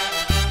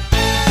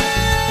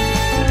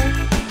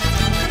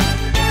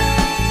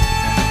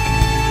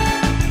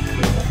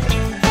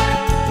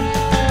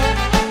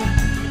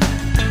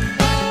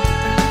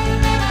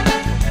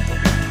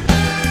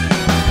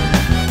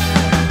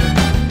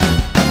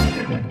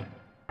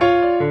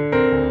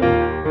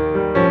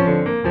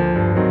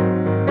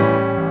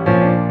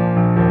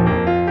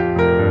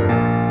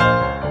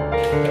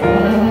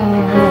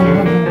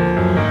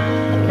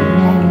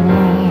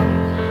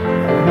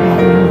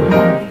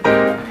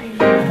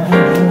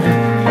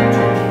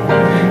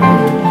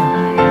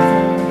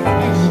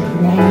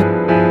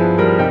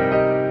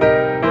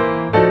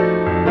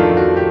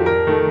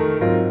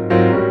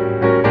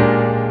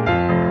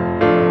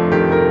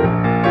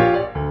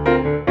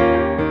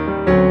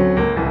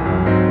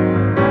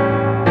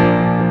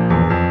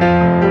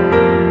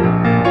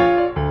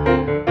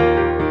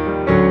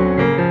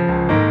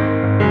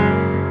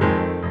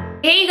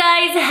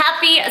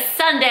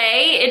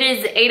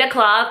 is 8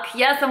 o'clock.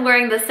 Yes, I'm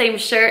wearing the same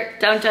shirt.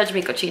 Don't judge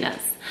me, cochinas.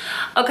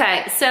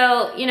 Okay,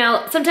 so, you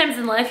know, sometimes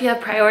in life you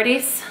have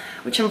priorities,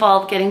 which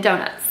involve getting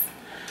donuts.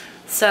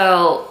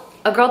 So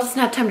a girl doesn't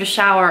have time to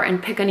shower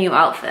and pick a new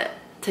outfit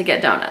to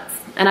get donuts.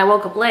 And I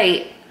woke up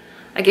late.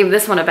 I gave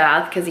this one a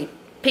bath because he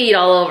peed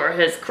all over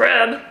his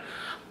crib.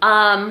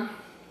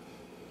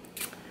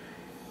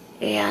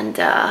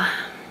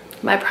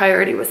 My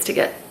priority was to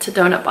get to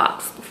Donut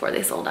Box before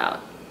they sold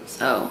out.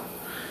 So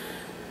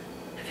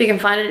if you can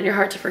find it in your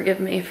heart to forgive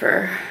me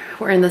for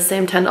wearing the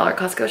same $10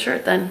 Costco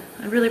shirt, then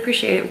I really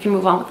appreciate it. We can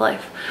move on with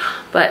life.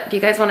 But do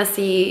you guys want to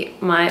see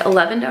my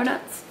 11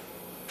 donuts?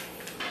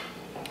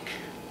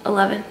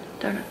 11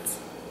 donuts.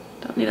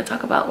 Don't need to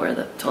talk about where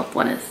the 12th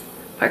one is.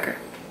 Parker.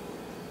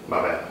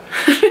 My bad.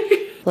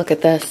 Look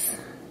at this.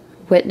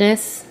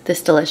 Witness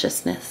this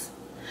deliciousness.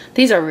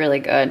 These are really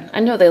good.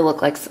 I know they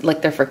look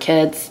like they're for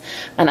kids,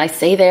 and I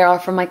say they are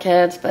for my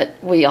kids, but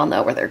we all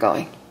know where they're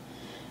going.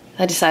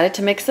 I decided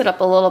to mix it up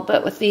a little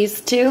bit with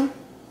these two.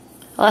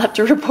 I'll have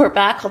to report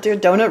back. I'll do a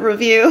donut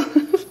review.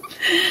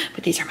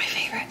 But these are my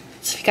favorite.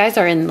 So if you guys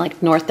are in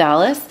like North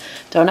Dallas,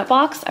 Donut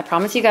Box, I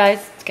promise you guys,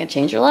 it's gonna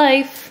change your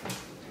life.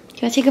 Do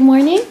you wanna say good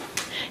morning?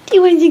 Do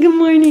you wanna say good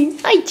morning?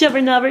 Hi,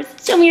 Jubber Nubbers.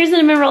 Show me your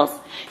cinnamon rolls.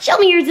 Show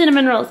me your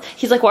cinnamon rolls.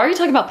 He's like, why are you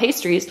talking about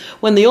pastries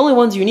when the only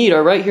ones you need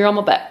are right here on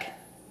my back?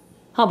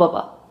 Huh,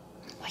 Bubba?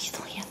 Why are you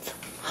so handsome?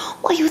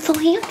 Why are you so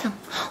handsome?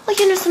 Why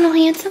are you so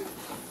handsome?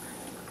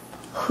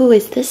 Who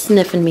is this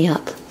sniffing me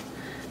up?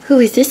 Who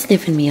is this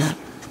sniffing me up?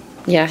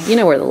 Yeah, you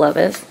know where the love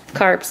is.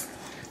 Carbs.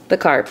 The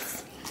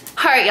carbs.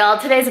 All right, y'all,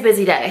 today's a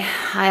busy day.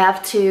 I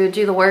have to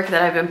do the work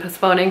that I've been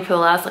postponing for the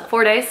last like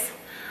 4 days.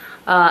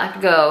 I have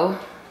to go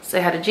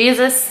say hi to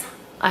Jesus.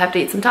 I have to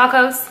eat some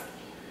tacos.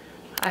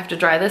 I have to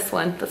dry this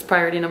one. That's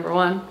priority number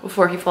 1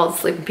 before he falls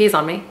asleep and pees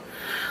on me.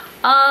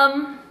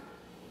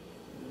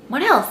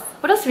 What else?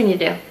 What else do we need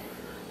to do?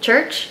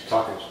 Church?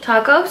 Tacos.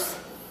 Tacos?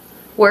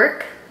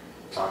 Work?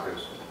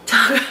 Tacos.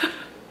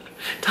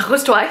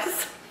 Tacos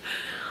twice?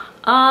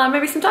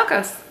 Maybe some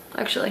tacos,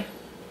 actually.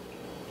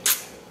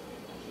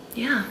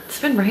 Yeah,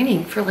 it's been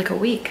raining for like a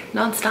week,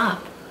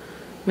 non-stop.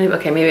 Maybe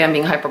I'm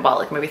being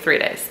hyperbolic, maybe 3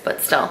 days,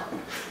 but still.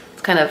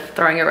 It's kind of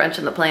throwing a wrench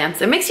in the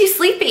plans. It makes you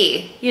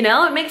sleepy, you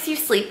know? It makes you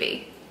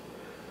sleepy.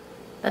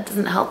 That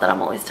doesn't help that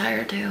I'm always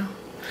tired too.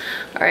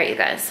 All right, you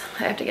guys,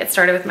 I have to get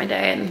started with my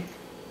day and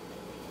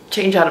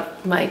change out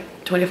of my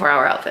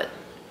 24-hour outfit.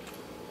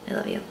 I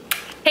love you.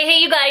 Hey,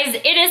 you guys,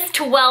 it is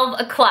 12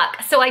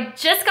 o'clock. So I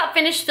just got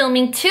finished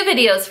filming 2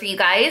 videos for you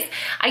guys.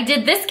 I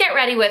did this Get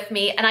Ready With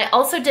Me, and I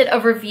also did a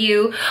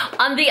review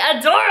on the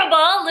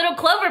adorable little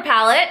Clover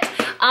palette.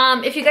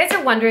 If you guys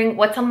are wondering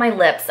what's on my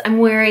lips, I'm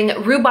wearing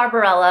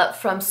Rhubarbarella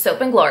from Soap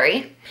 &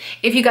 Glory.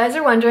 If you guys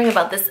are wondering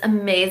about this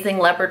amazing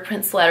leopard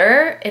print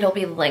sweater, it'll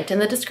be linked in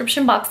the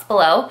description box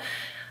below.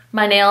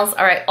 My nails,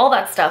 all right, all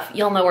that stuff,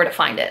 you'll know where to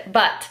find it.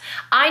 But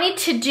I need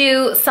to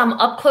do some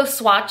up-close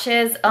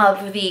swatches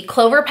of the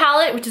Clover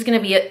palette, which is gonna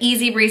be an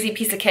easy breezy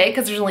piece of cake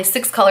because there's only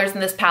 6 colors in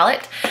this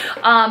palette.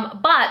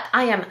 But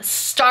I am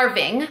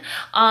starving.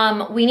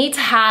 We need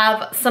to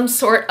have some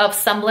sort of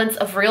semblance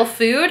of real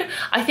food.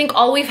 I think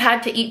all we've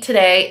had to eat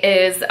today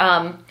is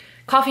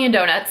coffee and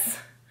donuts.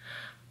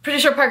 Pretty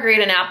sure Parker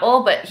ate an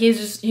apple, but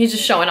he's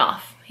just showing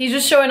off. He's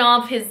just showing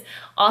off his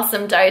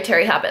awesome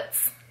dietary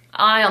habits.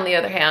 I, on the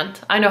other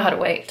hand, I know how to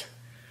wait.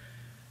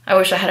 I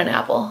wish I had an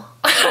apple.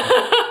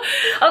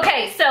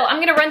 Okay, so I'm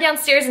gonna run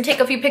downstairs and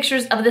take a few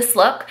pictures of this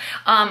look.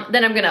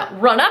 Then I'm gonna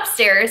run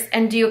upstairs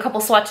and do a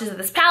couple swatches of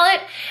this palette,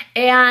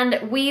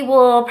 and we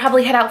will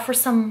probably head out for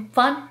some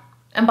fun.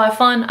 And by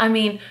fun, I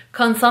mean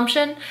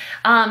consumption.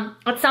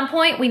 At some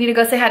point, we need to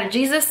go say hi to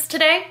Jesus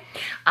today.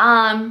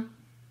 And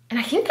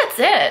I think that's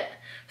it.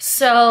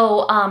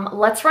 So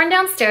let's run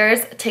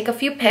downstairs, take a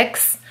few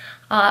pics.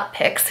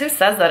 Pics, who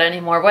says that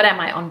anymore? What am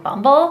I, on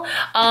Bumble?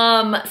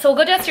 So we'll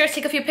go downstairs,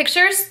 take a few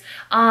pictures,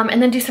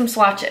 and then do some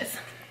swatches.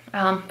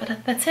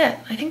 But that's it.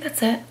 I think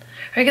that's it.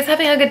 Are you guys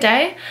having a good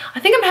day? I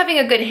think I'm having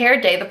a good hair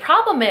day. The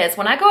problem is,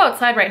 when I go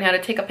outside right now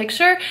to take a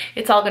picture,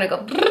 it's all gonna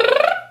go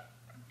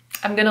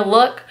I'm gonna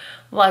look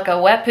like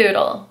a wet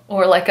poodle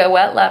or like a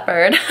wet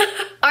leopard.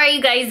 All right,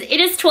 you guys, it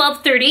is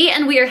 12:30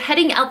 and we are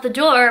heading out the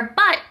door,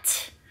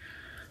 but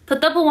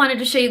Totopoh wanted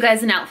to show you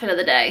guys an outfit of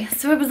the day.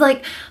 So it was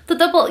like,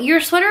 Totopoh,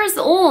 your sweater is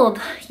old.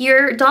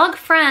 Your dog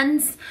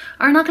friends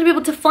are not gonna be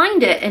able to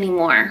find it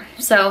anymore.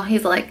 So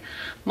he's like,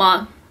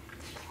 Mom,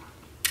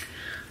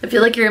 I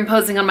feel like you're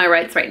imposing on my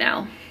rights right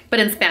now, but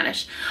in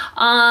Spanish.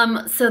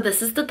 So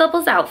this is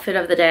Totopoh's outfit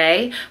of the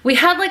day. We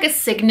had like a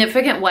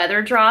significant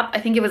weather drop. I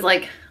think it was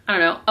like, I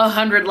don't know,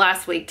 100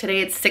 last week.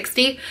 Today it's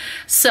 60.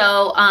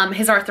 So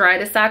his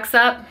arthritis acts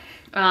up.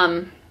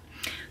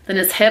 Then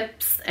his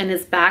hips and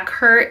his back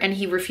hurt and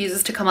he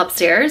refuses to come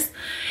upstairs.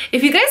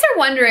 If you guys are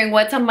wondering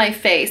what's on my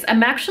face,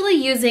 I'm actually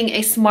using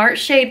a Smart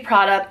Shade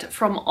product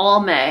from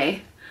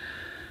Almay.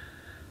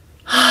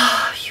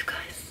 Oh, you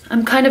guys,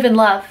 I'm kind of in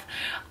love.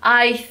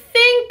 I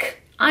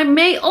think I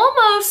may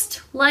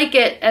almost like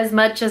it as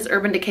much as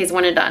Urban Decay's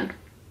One and Done.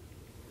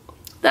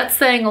 That's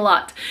saying a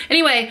lot.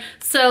 Anyway,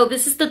 so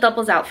this is the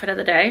doubles outfit of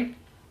the day.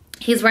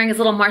 He's wearing his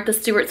little Martha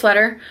Stewart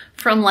sweater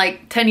from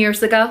like 10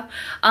 years ago.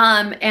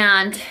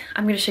 And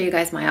I'm gonna show you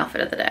guys my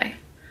outfit of the day.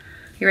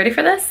 You ready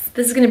for this?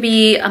 This is gonna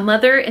be a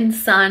mother and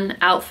son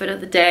outfit of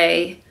the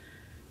day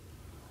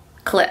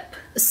clip.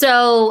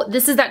 So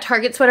this is that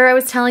Target sweater I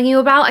was telling you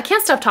about. I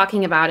can't stop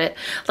talking about it.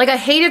 Like, I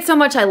hate it so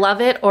much I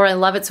love it, or I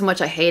love it so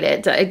much I hate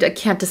it. I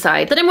can't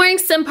decide. But I'm wearing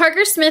some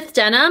Parker Smith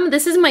denim.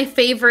 This is my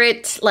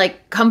favorite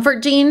like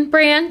comfort jean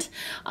brand.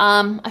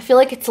 I feel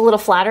like it's a little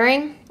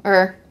flattering,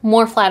 or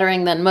more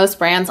flattering than most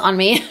brands on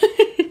me.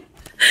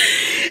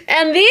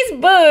 And these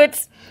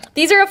boots,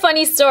 these are a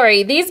funny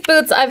story. These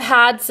boots I've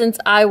had since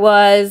I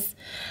was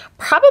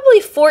probably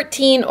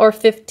 14 or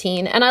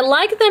 15, and I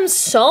like them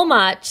so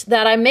much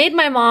that I made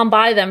my mom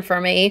buy them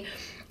for me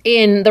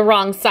in the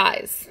wrong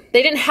size.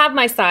 They didn't have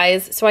my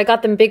size, so I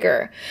got them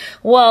bigger.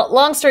 Well,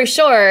 long story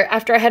short,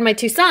 after I had my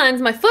 2 sons,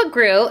 my foot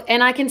grew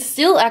and I can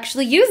still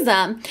actually use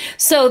them.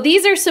 So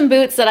these are some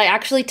boots that I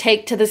actually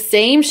take to the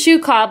same shoe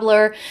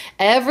cobbler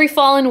every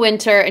fall and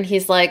winter, and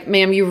he's like,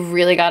 ma'am, you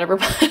really gotta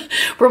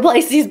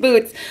replace these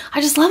boots.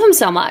 I just love them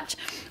so much.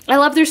 I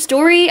love their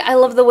story. I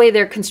love the way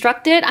they're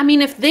constructed. I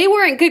mean, if they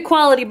weren't good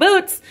quality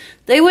boots,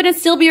 they wouldn't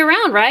still be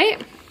around, right?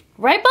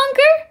 Right,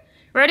 Bunker?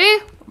 Ready?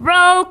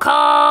 Roll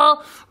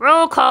call.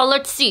 Roll call.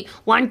 Let's see.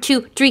 1,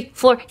 2, 3,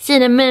 4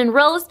 cinnamon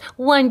rolls.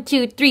 1,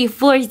 2, 3,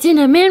 4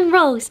 cinnamon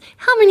rolls.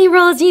 How many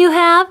rolls do you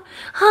have?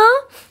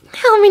 Huh?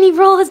 How many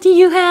rolls do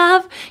you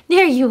have?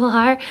 There you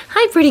are.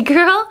 Hi, pretty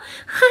girl.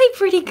 Hi,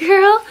 pretty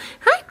girl.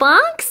 Hi,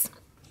 Bonks.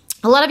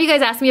 A lot of you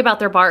guys ask me about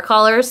their bar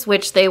collars,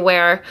 which they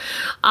wear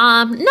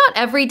not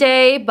every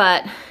day,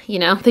 but you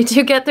know, they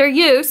do get their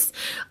use.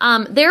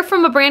 They're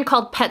from a brand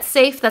called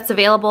PetSafe that's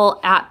available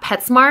at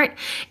Petsmart,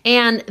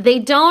 and they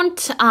don't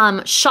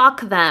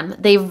shock them,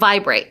 they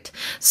vibrate.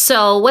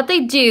 So what they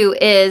do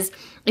is,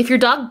 if your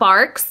dog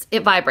barks,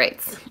 it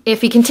vibrates.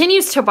 If he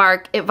continues to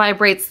bark, it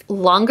vibrates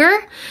longer.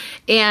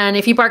 And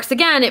if he barks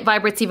again, it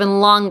vibrates even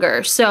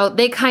longer. So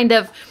they kind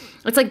of,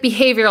 it's like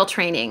behavioral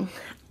training.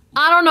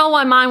 I don't know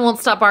why mine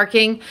won't stop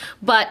barking,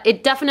 but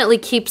it definitely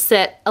keeps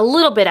it a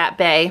little bit at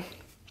bay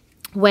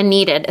when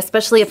needed,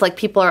 especially if like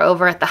people are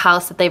over at the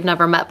house that they've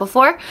never met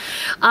before.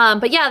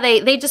 But yeah,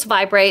 they just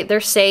vibrate.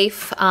 They're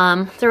safe.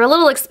 They're a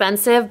little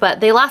expensive, but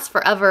they last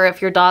forever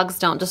if your dogs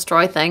don't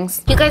destroy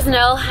things. You guys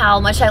know how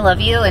much I love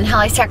you and how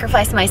I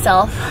sacrifice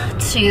myself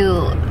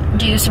to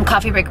do some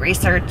coffee break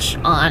research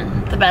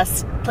on the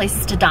best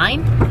places to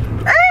dine.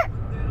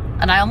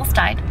 And I almost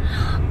died.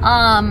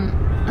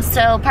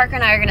 So Parker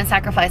and I are gonna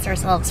sacrifice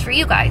ourselves for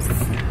you guys.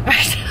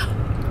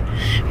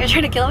 You're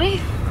trying to kill me?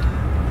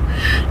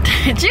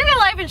 Did you get a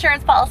life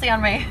insurance policy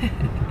on me?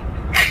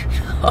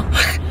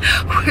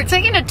 We're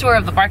taking a tour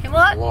of the parking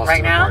lot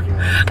right now.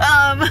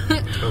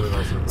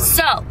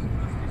 So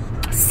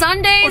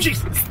Sundays.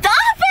 Oh,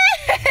 stop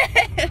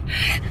it!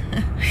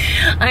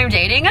 I'm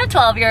dating a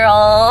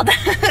 12-year-old.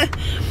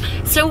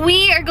 So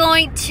we are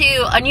going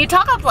to a new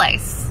taco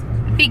place.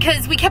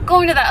 Because we kept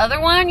going to that other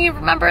one, you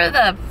remember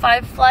the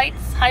 5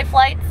 flights, high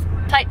flights,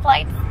 tight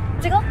flights?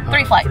 What's it called?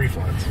 3 flights. 3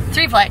 flights.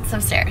 3 flights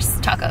of stairs,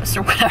 tacos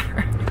or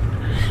whatever.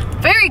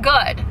 Very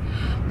good.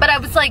 But I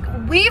was like,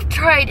 we've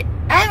tried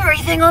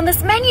everything on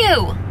this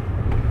menu.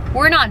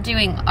 We're not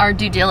doing our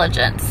due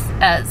diligence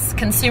as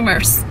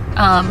consumers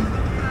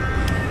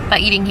by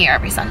eating here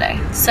every Sunday.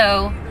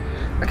 So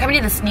we're coming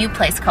to this new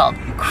place called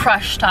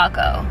Crush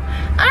Taco.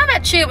 I don't know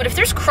about you, but if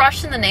there's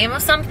crush in the name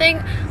of something,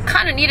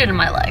 kind of need it in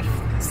my life.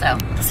 So,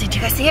 let's see, do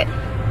you guys see it? Do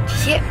you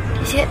see it? Do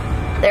you see it?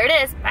 There it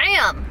is,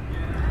 bam!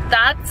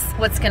 That's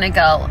what's gonna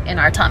go in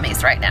our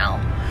tummies right now.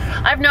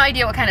 I have no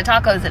idea what kind of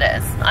tacos it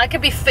is. I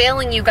could be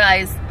failing you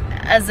guys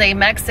as a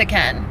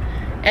Mexican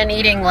and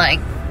eating like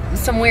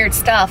some weird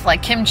stuff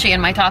like kimchi in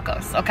my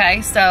tacos,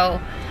 okay? So,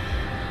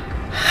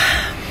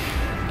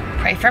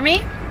 pray for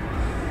me,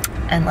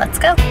 and let's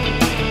go.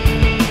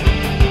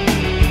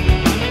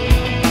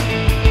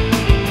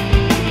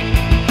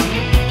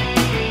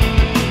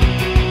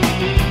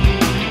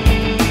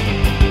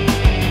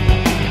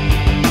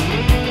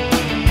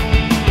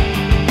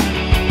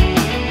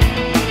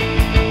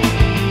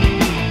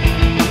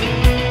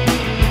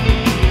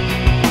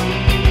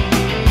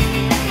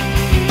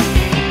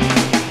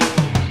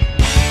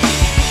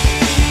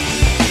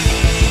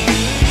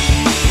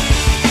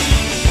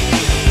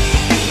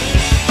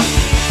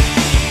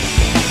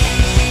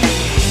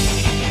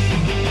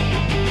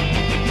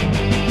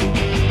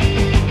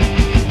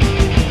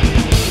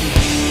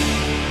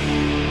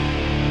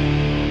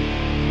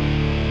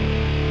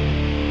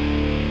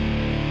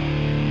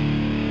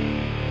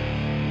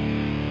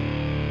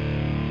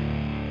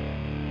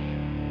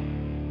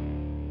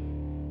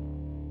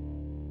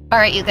 All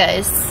right, you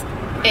guys,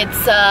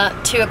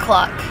 it's 2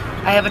 o'clock.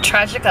 I have a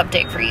tragic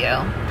update for you.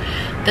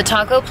 The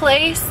taco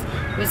place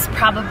was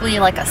probably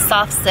like a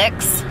soft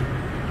 6,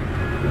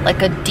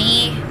 like a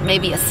D,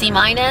 maybe a C-.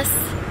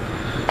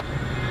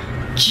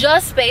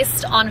 Just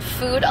based on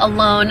food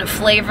alone,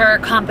 flavor,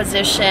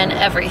 composition,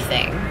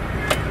 everything.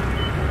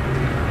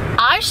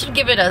 I should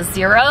give it a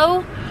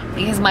 0,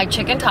 because my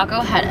chicken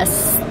taco had a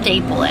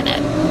staple in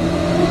it.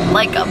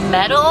 Like a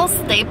metal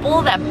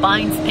staple that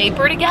binds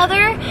paper together.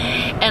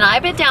 And I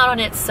bit down on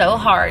it so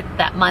hard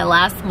that my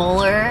last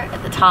molar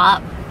at the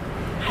top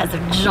has a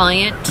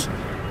giant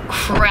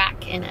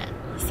crack in it.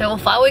 So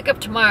if I wake up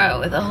tomorrow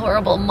with a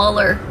horrible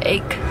molar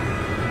ache,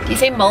 do you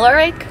say molar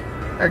ache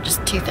or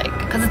just toothache?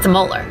 Because it's a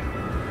molar.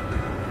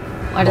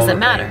 Why does it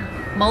matter?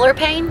 Molar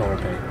pain? Molar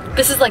pain.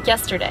 This is like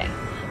yesterday.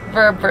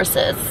 Verb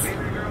versus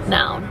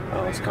noun.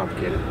 Oh, it's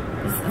complicated.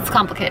 It's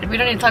complicated. We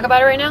don't need to talk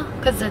about it right now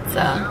because it's,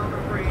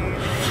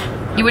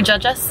 you would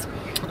judge us.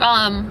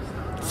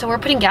 So we're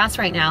putting gas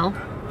right now.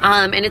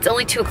 And it's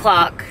only 2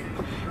 o'clock.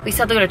 We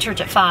still have to go to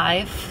church at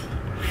 5.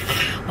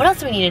 What else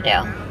do we need to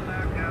do?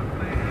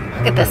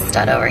 Look at this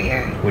stud over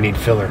here. We need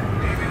filler.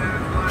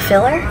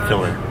 Filler?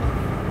 Filler.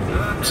 We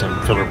need some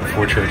filler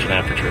before church and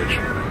after church.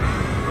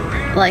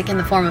 Like in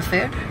the form of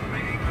food?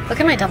 Look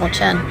at my double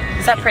chin.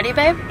 Is that pretty,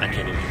 babe? I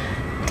can't even.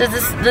 Does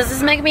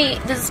this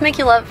make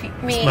you love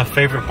me? It's my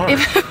favorite part.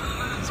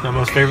 It's my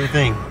most favorite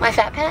thing. My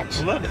fat patch?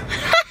 I love it.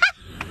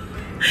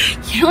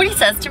 You know what he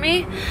says to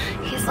me?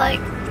 He's like,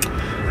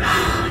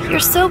 you're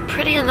so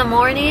pretty in the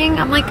morning.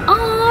 I'm like,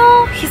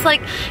 oh. He's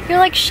like, you're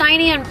like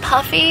shiny and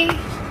puffy.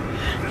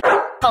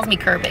 Calls me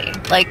Kirby.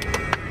 Like,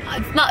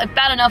 it's not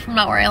bad enough I'm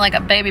not wearing like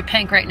a baby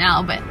pink right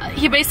now, but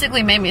he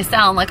basically made me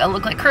sound like I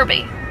look like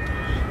Kirby.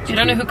 If you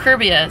don't know who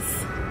Kirby is,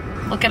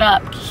 look it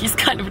up. He's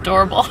kind of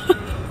adorable.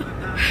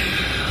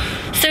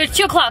 So it's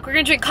 2 o'clock. We're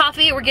gonna drink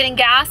coffee. We're getting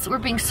gas. We're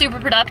being super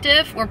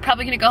productive. We're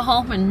probably gonna go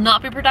home and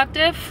not be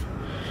productive.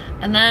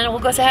 And then we'll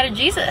go say hi to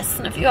Jesus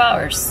in a few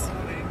hours.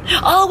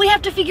 Oh, we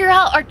have to figure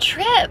out our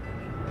trip.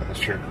 That's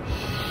true.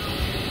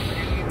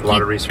 A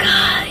lot of research.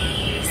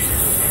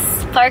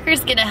 Guys,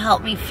 Parker's gonna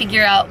help me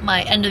figure out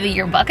my end of the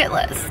year bucket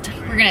list.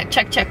 We're gonna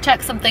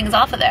check some things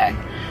off of there.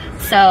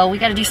 So we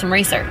gotta do some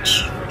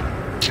research.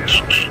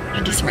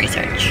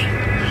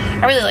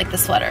 I really like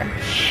this sweater.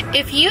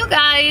 If you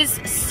guys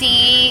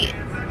see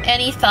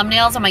any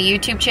thumbnails on my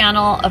YouTube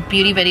channel of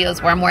beauty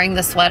videos where I'm wearing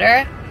this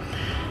sweater,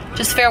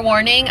 just fair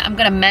warning, I'm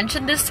gonna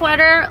mention this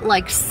sweater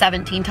like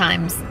 17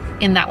 times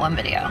in that one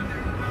video.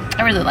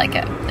 I really like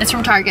it. It's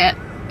from Target.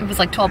 It was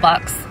like 12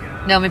 bucks.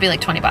 No, maybe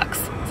like 20 bucks.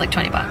 It's like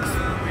 20 bucks.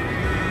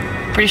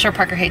 Pretty sure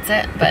Parker hates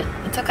it, but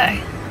it's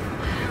okay.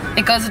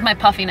 It goes with my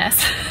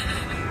puffiness.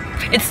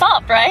 It's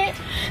soft, right?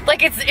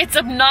 Like it's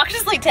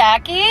obnoxiously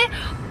tacky,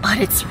 but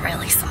it's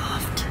really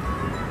soft.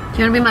 Do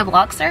you wanna be my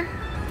vlogster?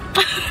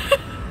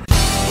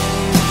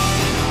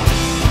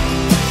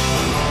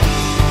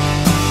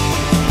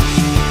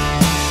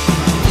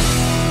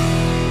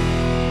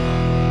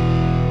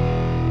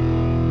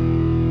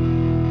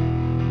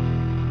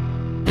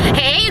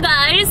 Hey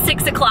guys,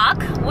 6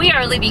 o'clock. We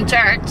are leaving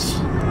church.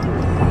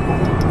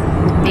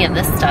 Me and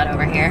this stud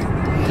over here.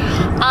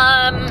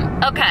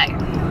 Okay,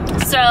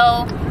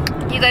 so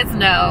you guys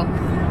know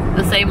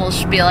the same old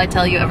spiel I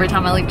tell you every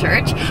time I leave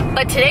church.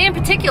 But today in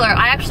particular,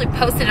 I actually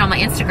posted it on my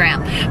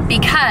Instagram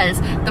because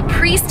the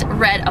priest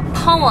read a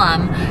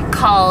poem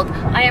called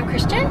I Am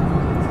Christian?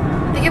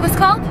 I think it was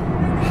called.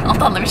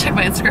 Hold on, let me check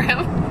my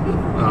Instagram.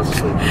 I was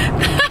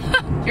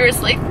asleep. You were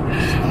asleep?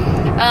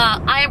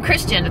 I Am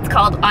Christian. It's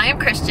called I Am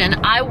Christian.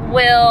 I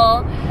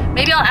will,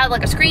 maybe I'll add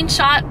like a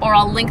screenshot or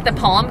I'll link the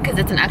poem because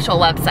it's an actual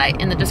website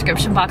in the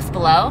description box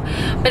below.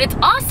 But it's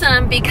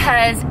awesome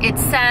because it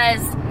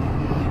says,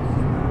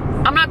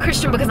 I'm not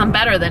Christian because I'm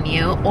better than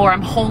you, or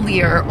I'm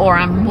holier, or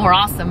I'm more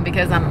awesome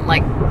because I'm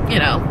like, you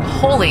know,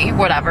 holy,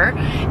 whatever.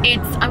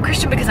 It's, I'm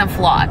Christian because I'm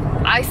flawed.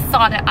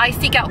 I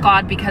seek out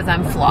God because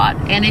I'm flawed.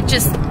 And it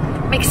just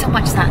makes so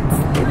much sense.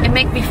 It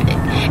make me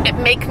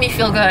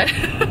feel good.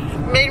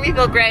 Made me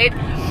feel great.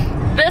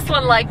 This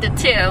one liked it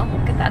too.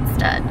 Look at that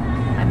stud.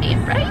 I mean,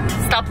 right?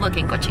 Stop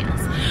looking,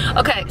 cochinos.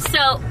 Okay,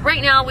 so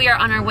right now we are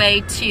on our way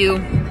to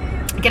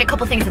get a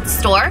couple things at the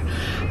store.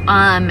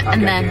 And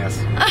then...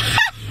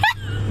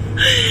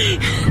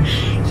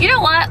 You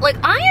know what? Like,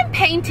 I am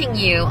painting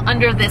you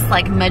under this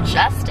like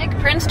majestic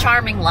Prince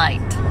Charming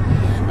light.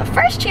 The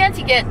first chance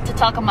you get to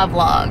talk on my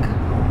vlog,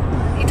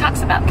 he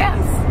talks about gas.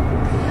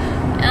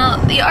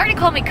 You already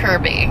called me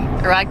Kirby,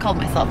 or I called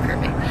myself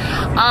Kirby.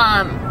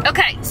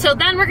 Okay, so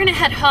then we're gonna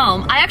head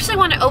home. I actually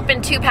want to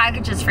open 2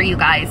 packages for you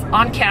guys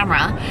on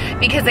camera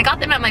because I got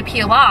them at my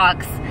P.O.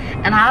 box,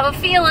 and I have a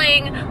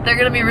feeling they're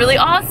gonna be really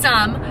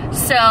awesome.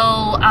 So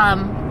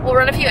we'll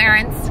run a few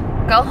errands,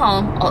 go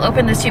home, I'll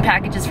open those 2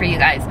 packages for you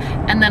guys,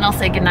 and then I'll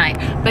say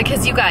goodnight.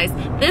 Because you guys,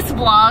 this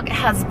vlog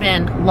has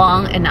been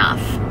long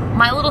enough.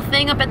 My little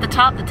thing up at the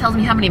top that tells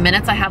me how many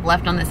minutes I have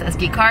left on this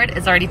SD card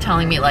is already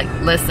telling me like,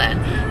 listen,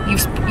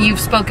 you've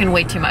spoken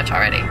way too much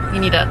already.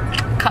 You need to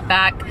cut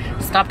back,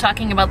 stop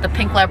talking about the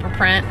pink leopard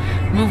print,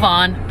 move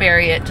on,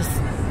 bury it, just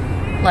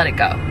let it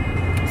go.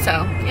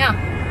 So yeah,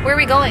 where are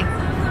we going?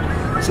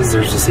 Since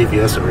there's a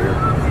CVS over here.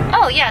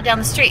 Oh yeah, down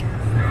the street.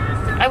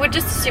 I would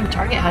just assume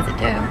Target has it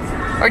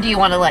too. Or do you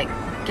want to like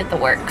get the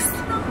works?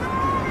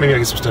 Maybe I'll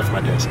get some stuff for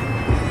my desk.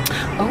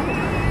 Oh.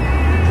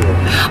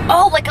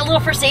 Oh, like a little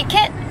first aid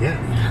kit? Yeah.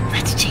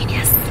 That's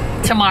genius.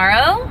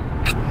 Tomorrow,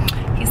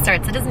 he's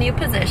starts at his new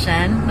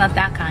position. Not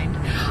that kind.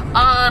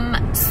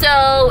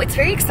 So it's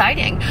very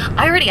exciting.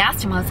 I already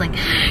asked him, I was like,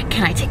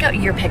 can I take out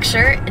your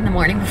picture in the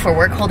morning before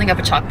work holding up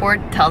a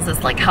chalkboard? Tells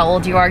us like how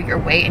old you are, your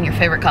weight, and your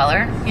favorite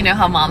color. You know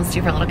how moms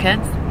do for little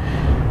kids?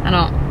 I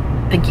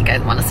don't think you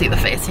guys want to see the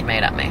face he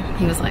made at me.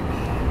 He was like,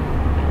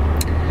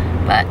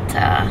 but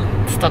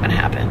it's still gonna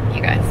happen,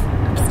 you guys.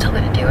 I'm still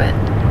gonna do it.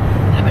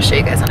 I'm gonna show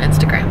you guys on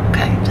Instagram,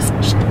 okay? Just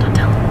don't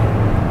tell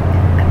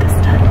him. Look at this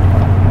stud.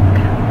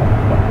 Okay.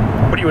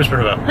 What are you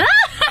whispering about?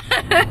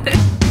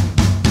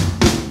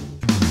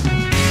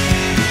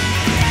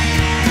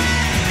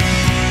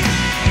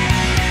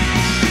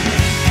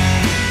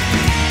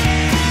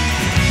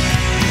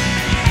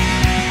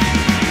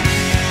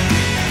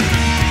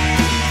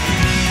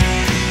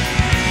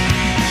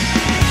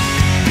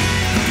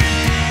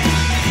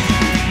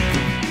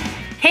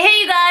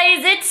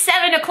 It's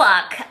 7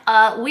 o'clock.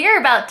 We are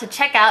about to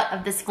check out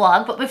of this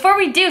vlog, but before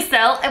we do so,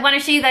 I want to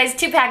show you guys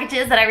 2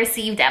 packages that I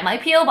received at my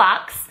P.O.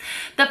 box.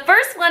 The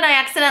first one I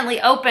accidentally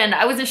opened.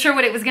 I wasn't sure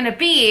what it was going to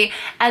be,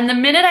 and the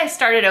minute I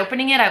started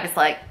opening it, I was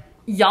like,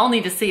 y'all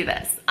need to see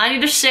this. I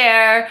need to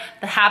share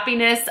the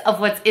happiness of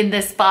what's in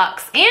this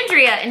box.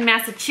 Andrea in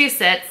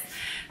Massachusetts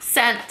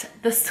sent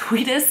the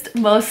sweetest,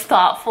 most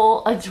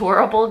thoughtful,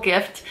 adorable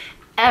gift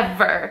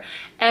ever.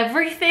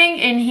 Everything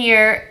in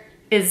here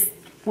is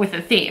with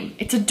a theme.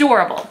 It's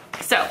adorable.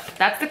 So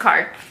that's the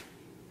card.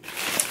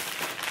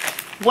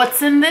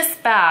 What's in this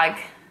bag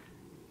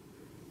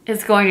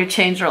is going to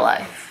change your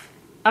life.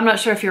 I'm not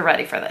sure if you're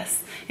ready for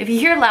this. If you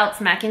hear loud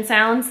smacking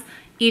sounds,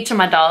 each of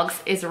my dogs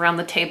is around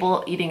the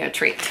table eating a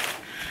treat.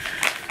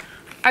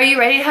 Are you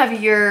ready to have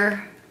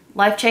your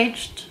life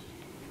changed?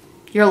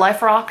 Your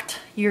life rocked?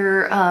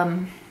 Your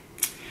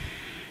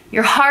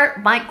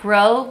heart might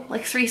grow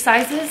like 3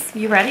 sizes?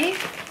 You ready?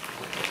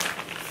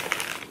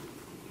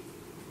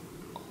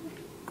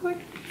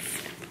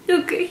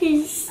 Look,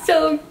 he's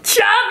so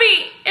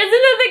chubby. Isn't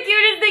it the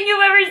cutest thing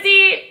you've ever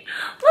seen?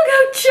 Look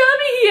how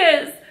chubby he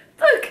is.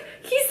 Look,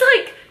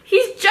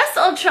 he's just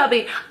all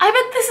chubby. I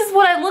bet this is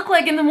what I look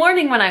like in the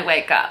morning when I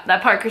wake up.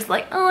 That Parker's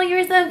like, oh,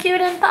 you're so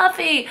cute and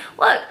puffy.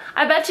 Look,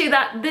 I bet you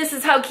that this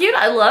is how cute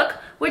I look,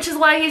 which is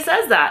why he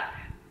says that,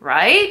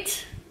 right?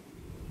 Isn't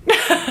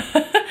this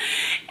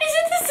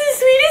the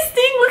sweetest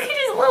thing? Look at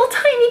his little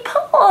tiny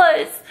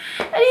paws.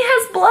 And he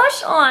has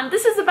blush on.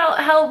 This is about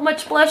how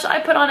much blush I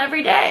put on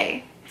every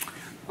day.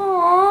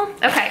 Aww.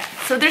 Okay,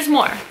 so there's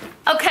more.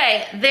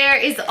 Okay, there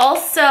is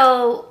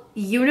also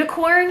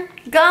unicorn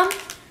gum.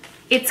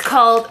 It's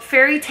called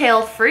Fairy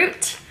Tale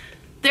Fruit.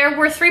 There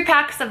were 3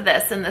 packs of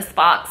this in this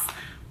box.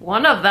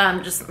 One of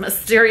them just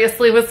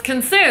mysteriously was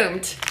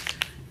consumed.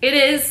 It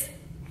is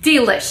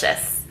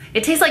delicious.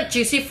 It tastes like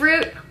juicy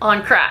fruit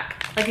on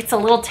crack. Like it's a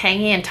little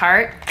tangy and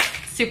tart.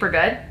 Super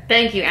good.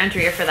 Thank you,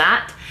 Andrea, for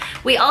that.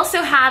 We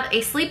also have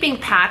a sleeping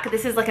pack.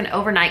 This is like an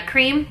a night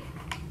cream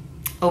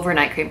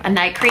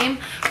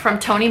from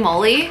Tony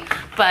Moly.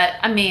 But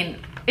I mean,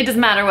 it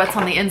doesn't matter what's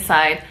on the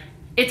inside.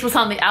 It's what's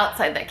on the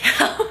outside that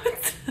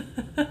counts.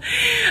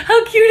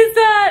 How cute is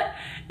that?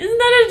 Isn't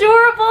that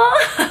adorable?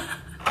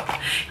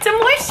 It's a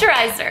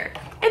moisturizer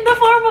in the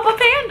form of a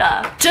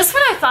panda. Just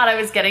when I thought I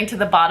was getting to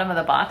the bottom of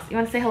the box, you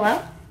want to say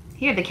hello?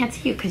 Here, they can't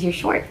see you because you're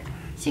short.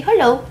 Say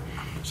hello.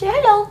 Say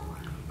hello.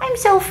 I'm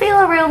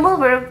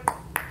Sophia-Roo.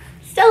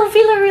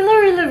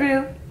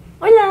 Sophia-Roo.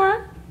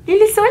 Hola.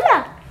 Lili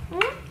sola.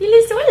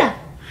 Lili sola.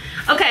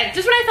 Okay,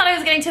 just when I thought I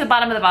was getting to the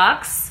bottom of the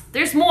box,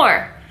 there's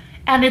more.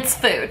 And it's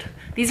food.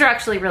 These are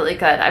actually really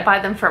good. I buy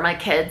them for my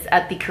kids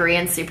at the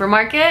Korean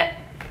supermarket,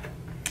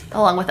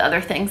 along with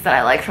other things that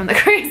I like from the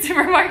Korean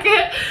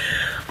supermarket.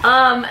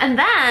 And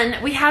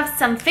then we have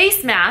some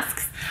face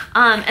masks,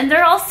 and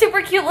they're all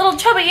super cute little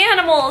chubby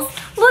animals.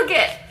 Look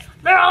it,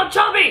 they're all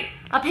chubby.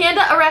 A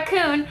panda, a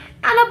raccoon,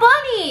 and a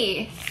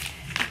bunny.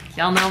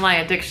 Y'all know my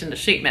addiction to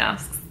sheet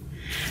masks.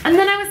 And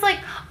then I was like,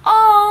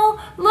 oh,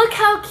 look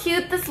how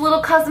cute this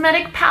little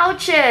cosmetic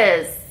pouch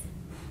is.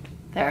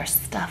 There's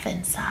stuff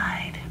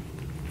inside.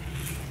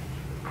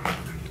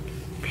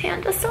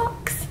 Panda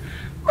socks.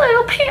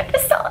 Little panda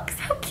socks.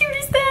 How cute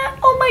is that?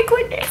 Oh my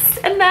goodness.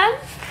 And then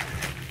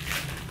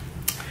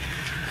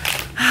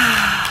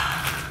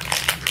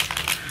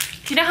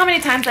do you know how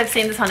many times I've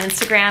seen this on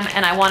Instagram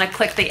and I want to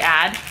click the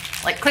ad?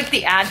 Like click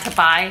the ad to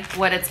buy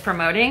what it's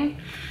promoting.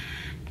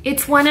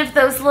 It's one of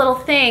those little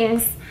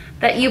things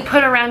that you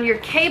put around your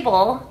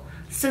cable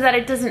so that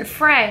it doesn't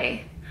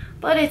fray.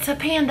 But it's a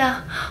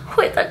panda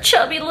with a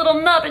chubby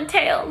little nub and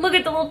tail. Look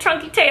at the little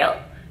trunky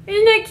tail.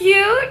 Isn't that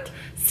cute?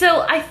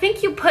 So I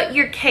think you put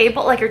your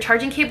cable, like your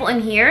charging cable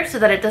in here so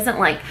that it doesn't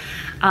like,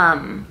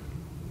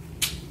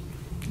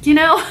 you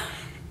know,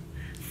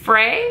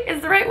 fray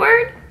is the right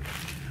word.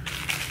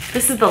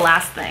 This is the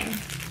last thing.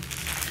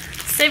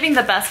 Saving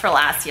the best for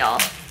last, y'all.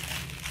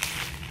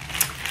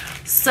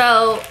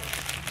 So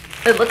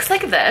it looks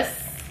like this.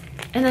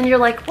 And then you're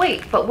like,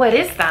 wait, but what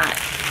is that?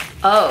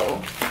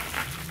 Oh,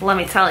 let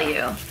me tell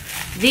you.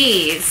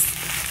 These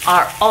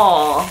are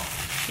all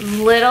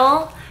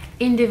little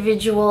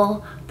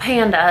individual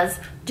pandas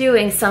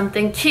doing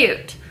something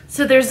cute.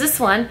 So there's this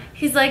one.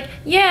 He's like,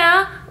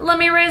 yeah, let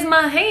me raise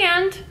my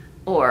hand.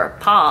 Or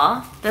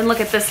paw. Then look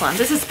at this one.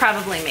 This is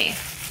probably me.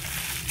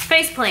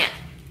 Face plant.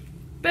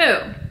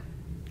 Boom.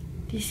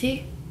 Do you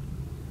see?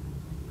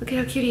 Look at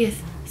how cute he is.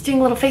 He's doing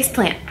a little face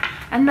plant.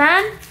 And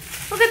then,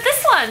 look at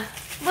this one.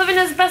 Living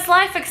his best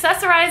life,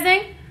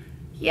 accessorizing.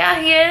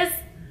 Yeah, he is.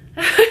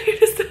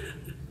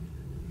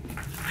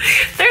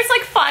 There's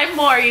like 5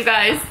 more, you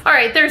guys. All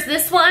right, there's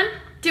this one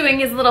doing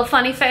his little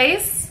funny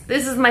face.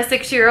 This is my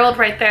 6-year-old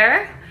right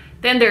there.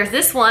 Then there's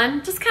this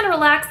one, just kind of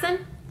relaxing.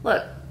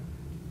 Look,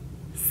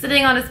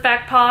 sitting on his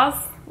back paws.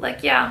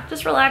 Like, yeah,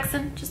 just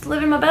relaxing, just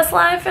living my best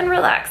life and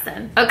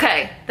relaxing.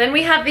 Okay, then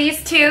we have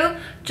these two,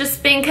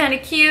 just being kind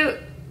of cute,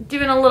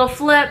 doing a little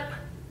flip,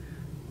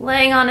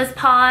 laying on his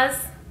paws.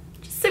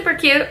 Just super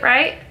cute,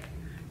 right?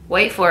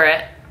 Wait for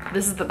it.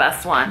 This is the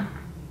best one.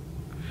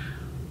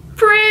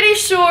 Pretty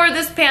sure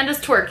this panda's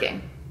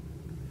twerking.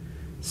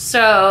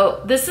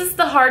 So this is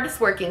the hardest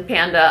working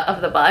panda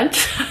of the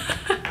bunch.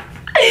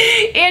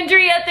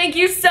 Andrea, thank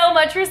you so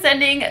much for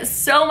sending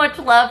so much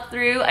love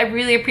through. I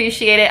really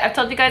appreciate it. I've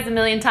told you guys a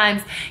million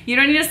times, you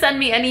don't need to send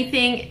me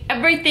anything.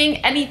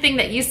 Anything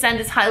that you send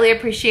is highly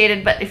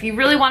appreciated. But if you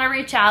really want to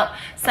reach out,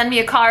 send me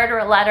a card or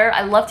a letter.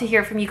 I love to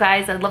hear from you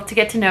guys. I'd love to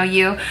get to know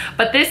you.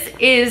 But this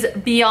is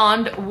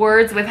beyond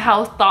words with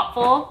how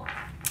thoughtful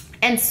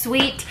and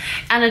sweet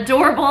and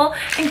adorable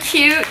and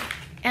cute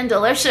and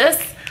delicious.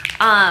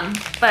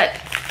 But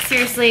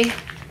seriously,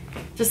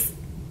 just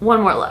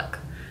one more look.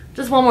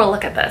 Just one more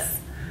look at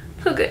this.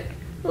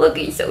 Look,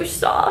 he's so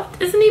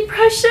soft. Isn't he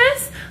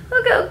precious?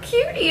 Look how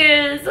cute he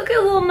is. Look at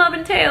a little nub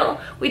and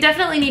tail. We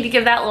definitely need to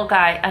give that little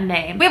guy a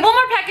name. We have one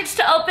more package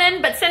to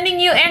open, but sending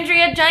you,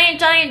 Andrea,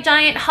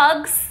 giant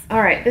hugs.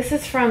 All right, this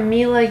is from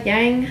Mila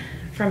Yang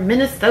from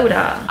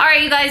Minnesota. All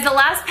right, you guys, the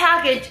last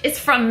package is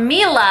from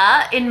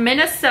Mila in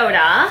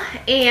Minnesota,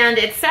 and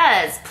it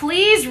says,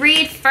 please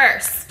read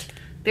first.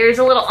 There's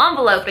a little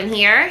envelope in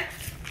here.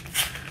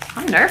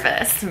 I'm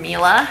nervous,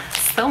 Mila.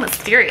 So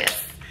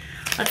mysterious.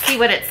 Let's see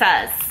what it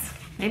says.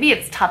 Maybe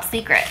it's top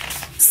secret.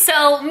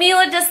 So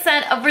Mila just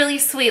sent a really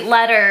sweet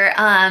letter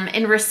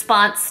in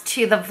response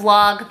to the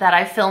vlog that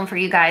I filmed for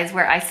you guys,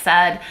 where I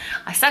said,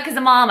 I suck as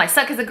a mom, I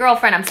suck as a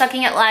girlfriend, I'm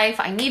sucking at life,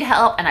 I need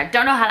help, and I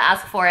don't know how to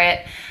ask for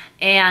it.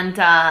 And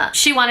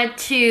she wanted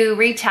to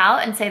reach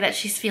out and say that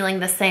she's feeling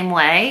the same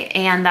way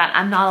and that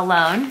I'm not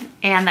alone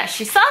and that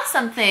she saw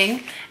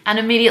something and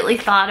immediately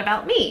thought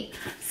about me.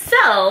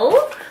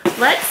 So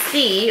let's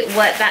see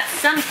what that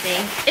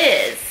something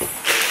is.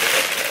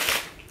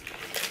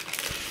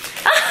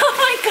 Oh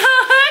my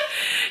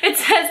God! It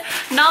says,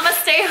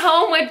 Namaste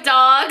home with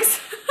dogs.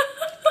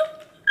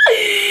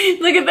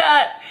 Look at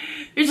that.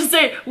 You should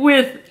say,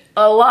 with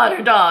a lot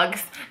of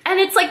dogs. And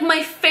it's like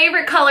my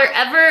favorite color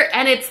ever,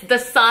 and it's the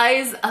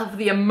size of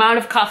the amount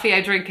of coffee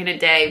I drink in a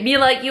day.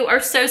 Mila, you are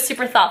so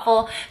super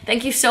thoughtful.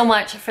 Thank you so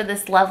much for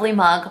this lovely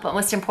mug, but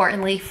most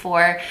importantly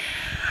for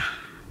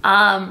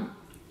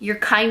your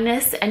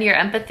kindness and your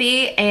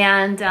empathy.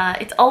 And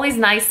it's always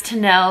nice to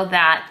know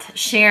that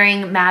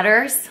sharing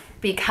matters,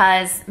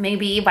 because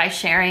maybe by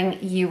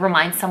sharing you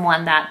remind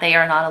someone that they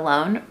are not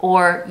alone,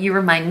 or you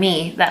remind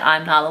me that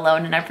I'm not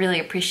alone, and I really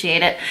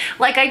appreciate it.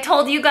 Like I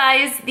told you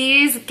guys,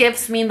 these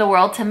gifts mean the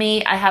world to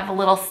me. I have a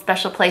little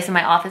special place in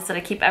my office that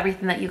I keep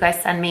everything that you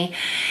guys send me.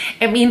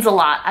 It means a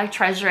lot. I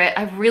treasure it.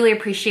 I really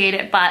appreciate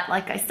it. But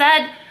like I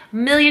said a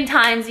million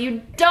times,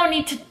 you don't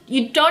need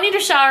to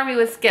shower me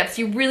with gifts.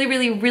 You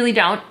really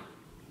don't.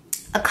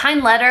 A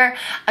kind letter,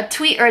 a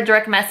tweet, or a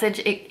direct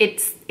message,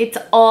 it's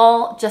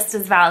all just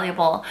as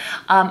valuable.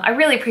 I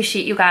really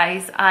appreciate you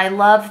guys. I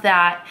love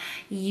that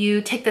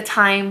you take the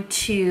time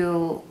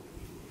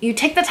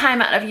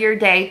out of your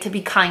day to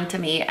be kind to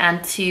me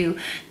and to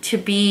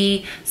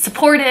be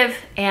supportive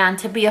and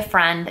to be a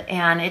friend,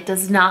 and it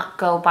does not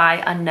go by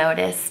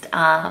unnoticed.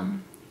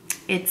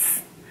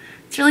 It's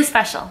really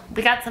special.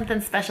 We got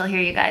something special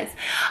here, you guys.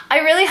 I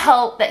really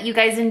hope that you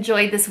guys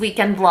enjoyed this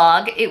weekend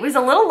vlog. It was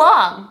a little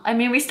long. I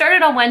mean, we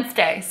started on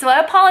Wednesday, so I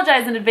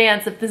apologize in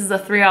advance if this is a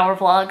 3-hour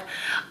vlog.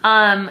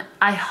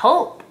 I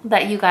hope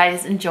that you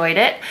guys enjoyed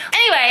it.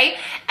 Anyway,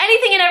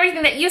 anything and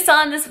everything that you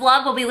saw in this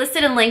vlog will be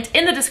listed and linked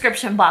in the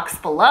description box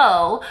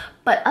below.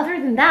 But other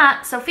than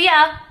that,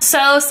 Sophia.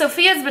 So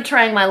Sophia's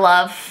betraying my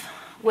love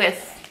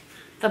with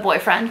the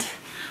boyfriend.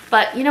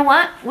 But you know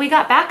what? We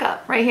got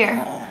backup right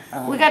here.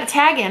 We got a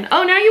tag in.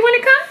 Oh, now you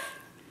want to come?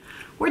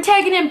 We're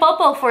tagging in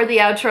Popo for the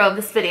outro of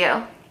this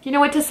video. You know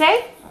what to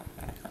say?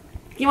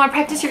 You want to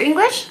practice your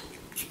English?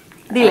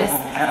 Diles,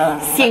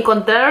 si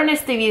encontraron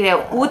este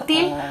video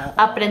útil,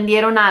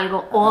 aprendieron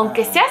algo, o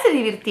aunque sea se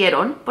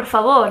divirtieron, por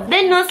favor,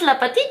 denos la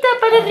patita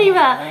para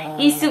arriba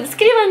y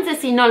suscríbanse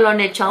si no lo han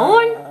hecho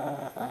aún.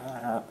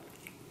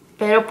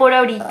 Pero por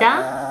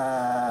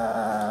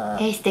ahorita,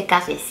 este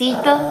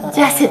cafecito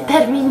ya se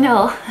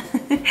terminó.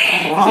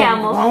 Te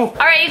amo.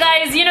 Alright, you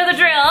guys, you know the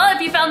drill. If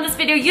you found this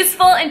video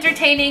useful,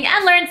 entertaining,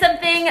 and learned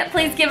something,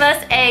 please give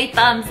us a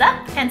thumbs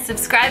up and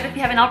subscribe if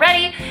you haven't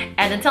already.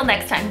 And until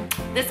next time,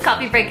 this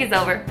coffee break is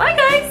over. Bye,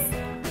 guys.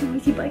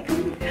 Bye.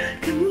 Come here.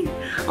 Come here.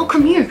 Oh,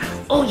 come here.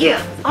 Oh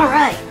yeah, all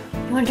right.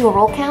 You wanna do a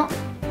roll count?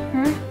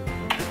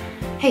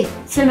 Hey,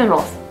 cinnamon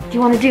rolls. Do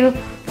you wanna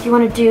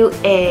do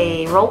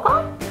a roll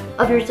call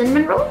of your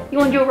cinnamon roll? You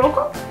wanna do a roll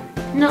call?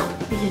 No,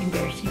 this is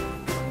embarrassing.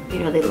 You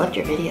know they loved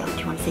your video. Do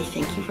you wanna say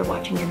thank you for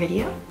watching your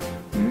video?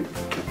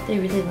 They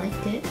really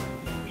liked it.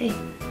 Hey,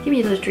 give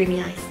me those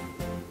dreamy eyes.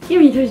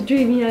 Give me those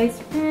dreamy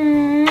eyes.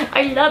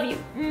 I love you.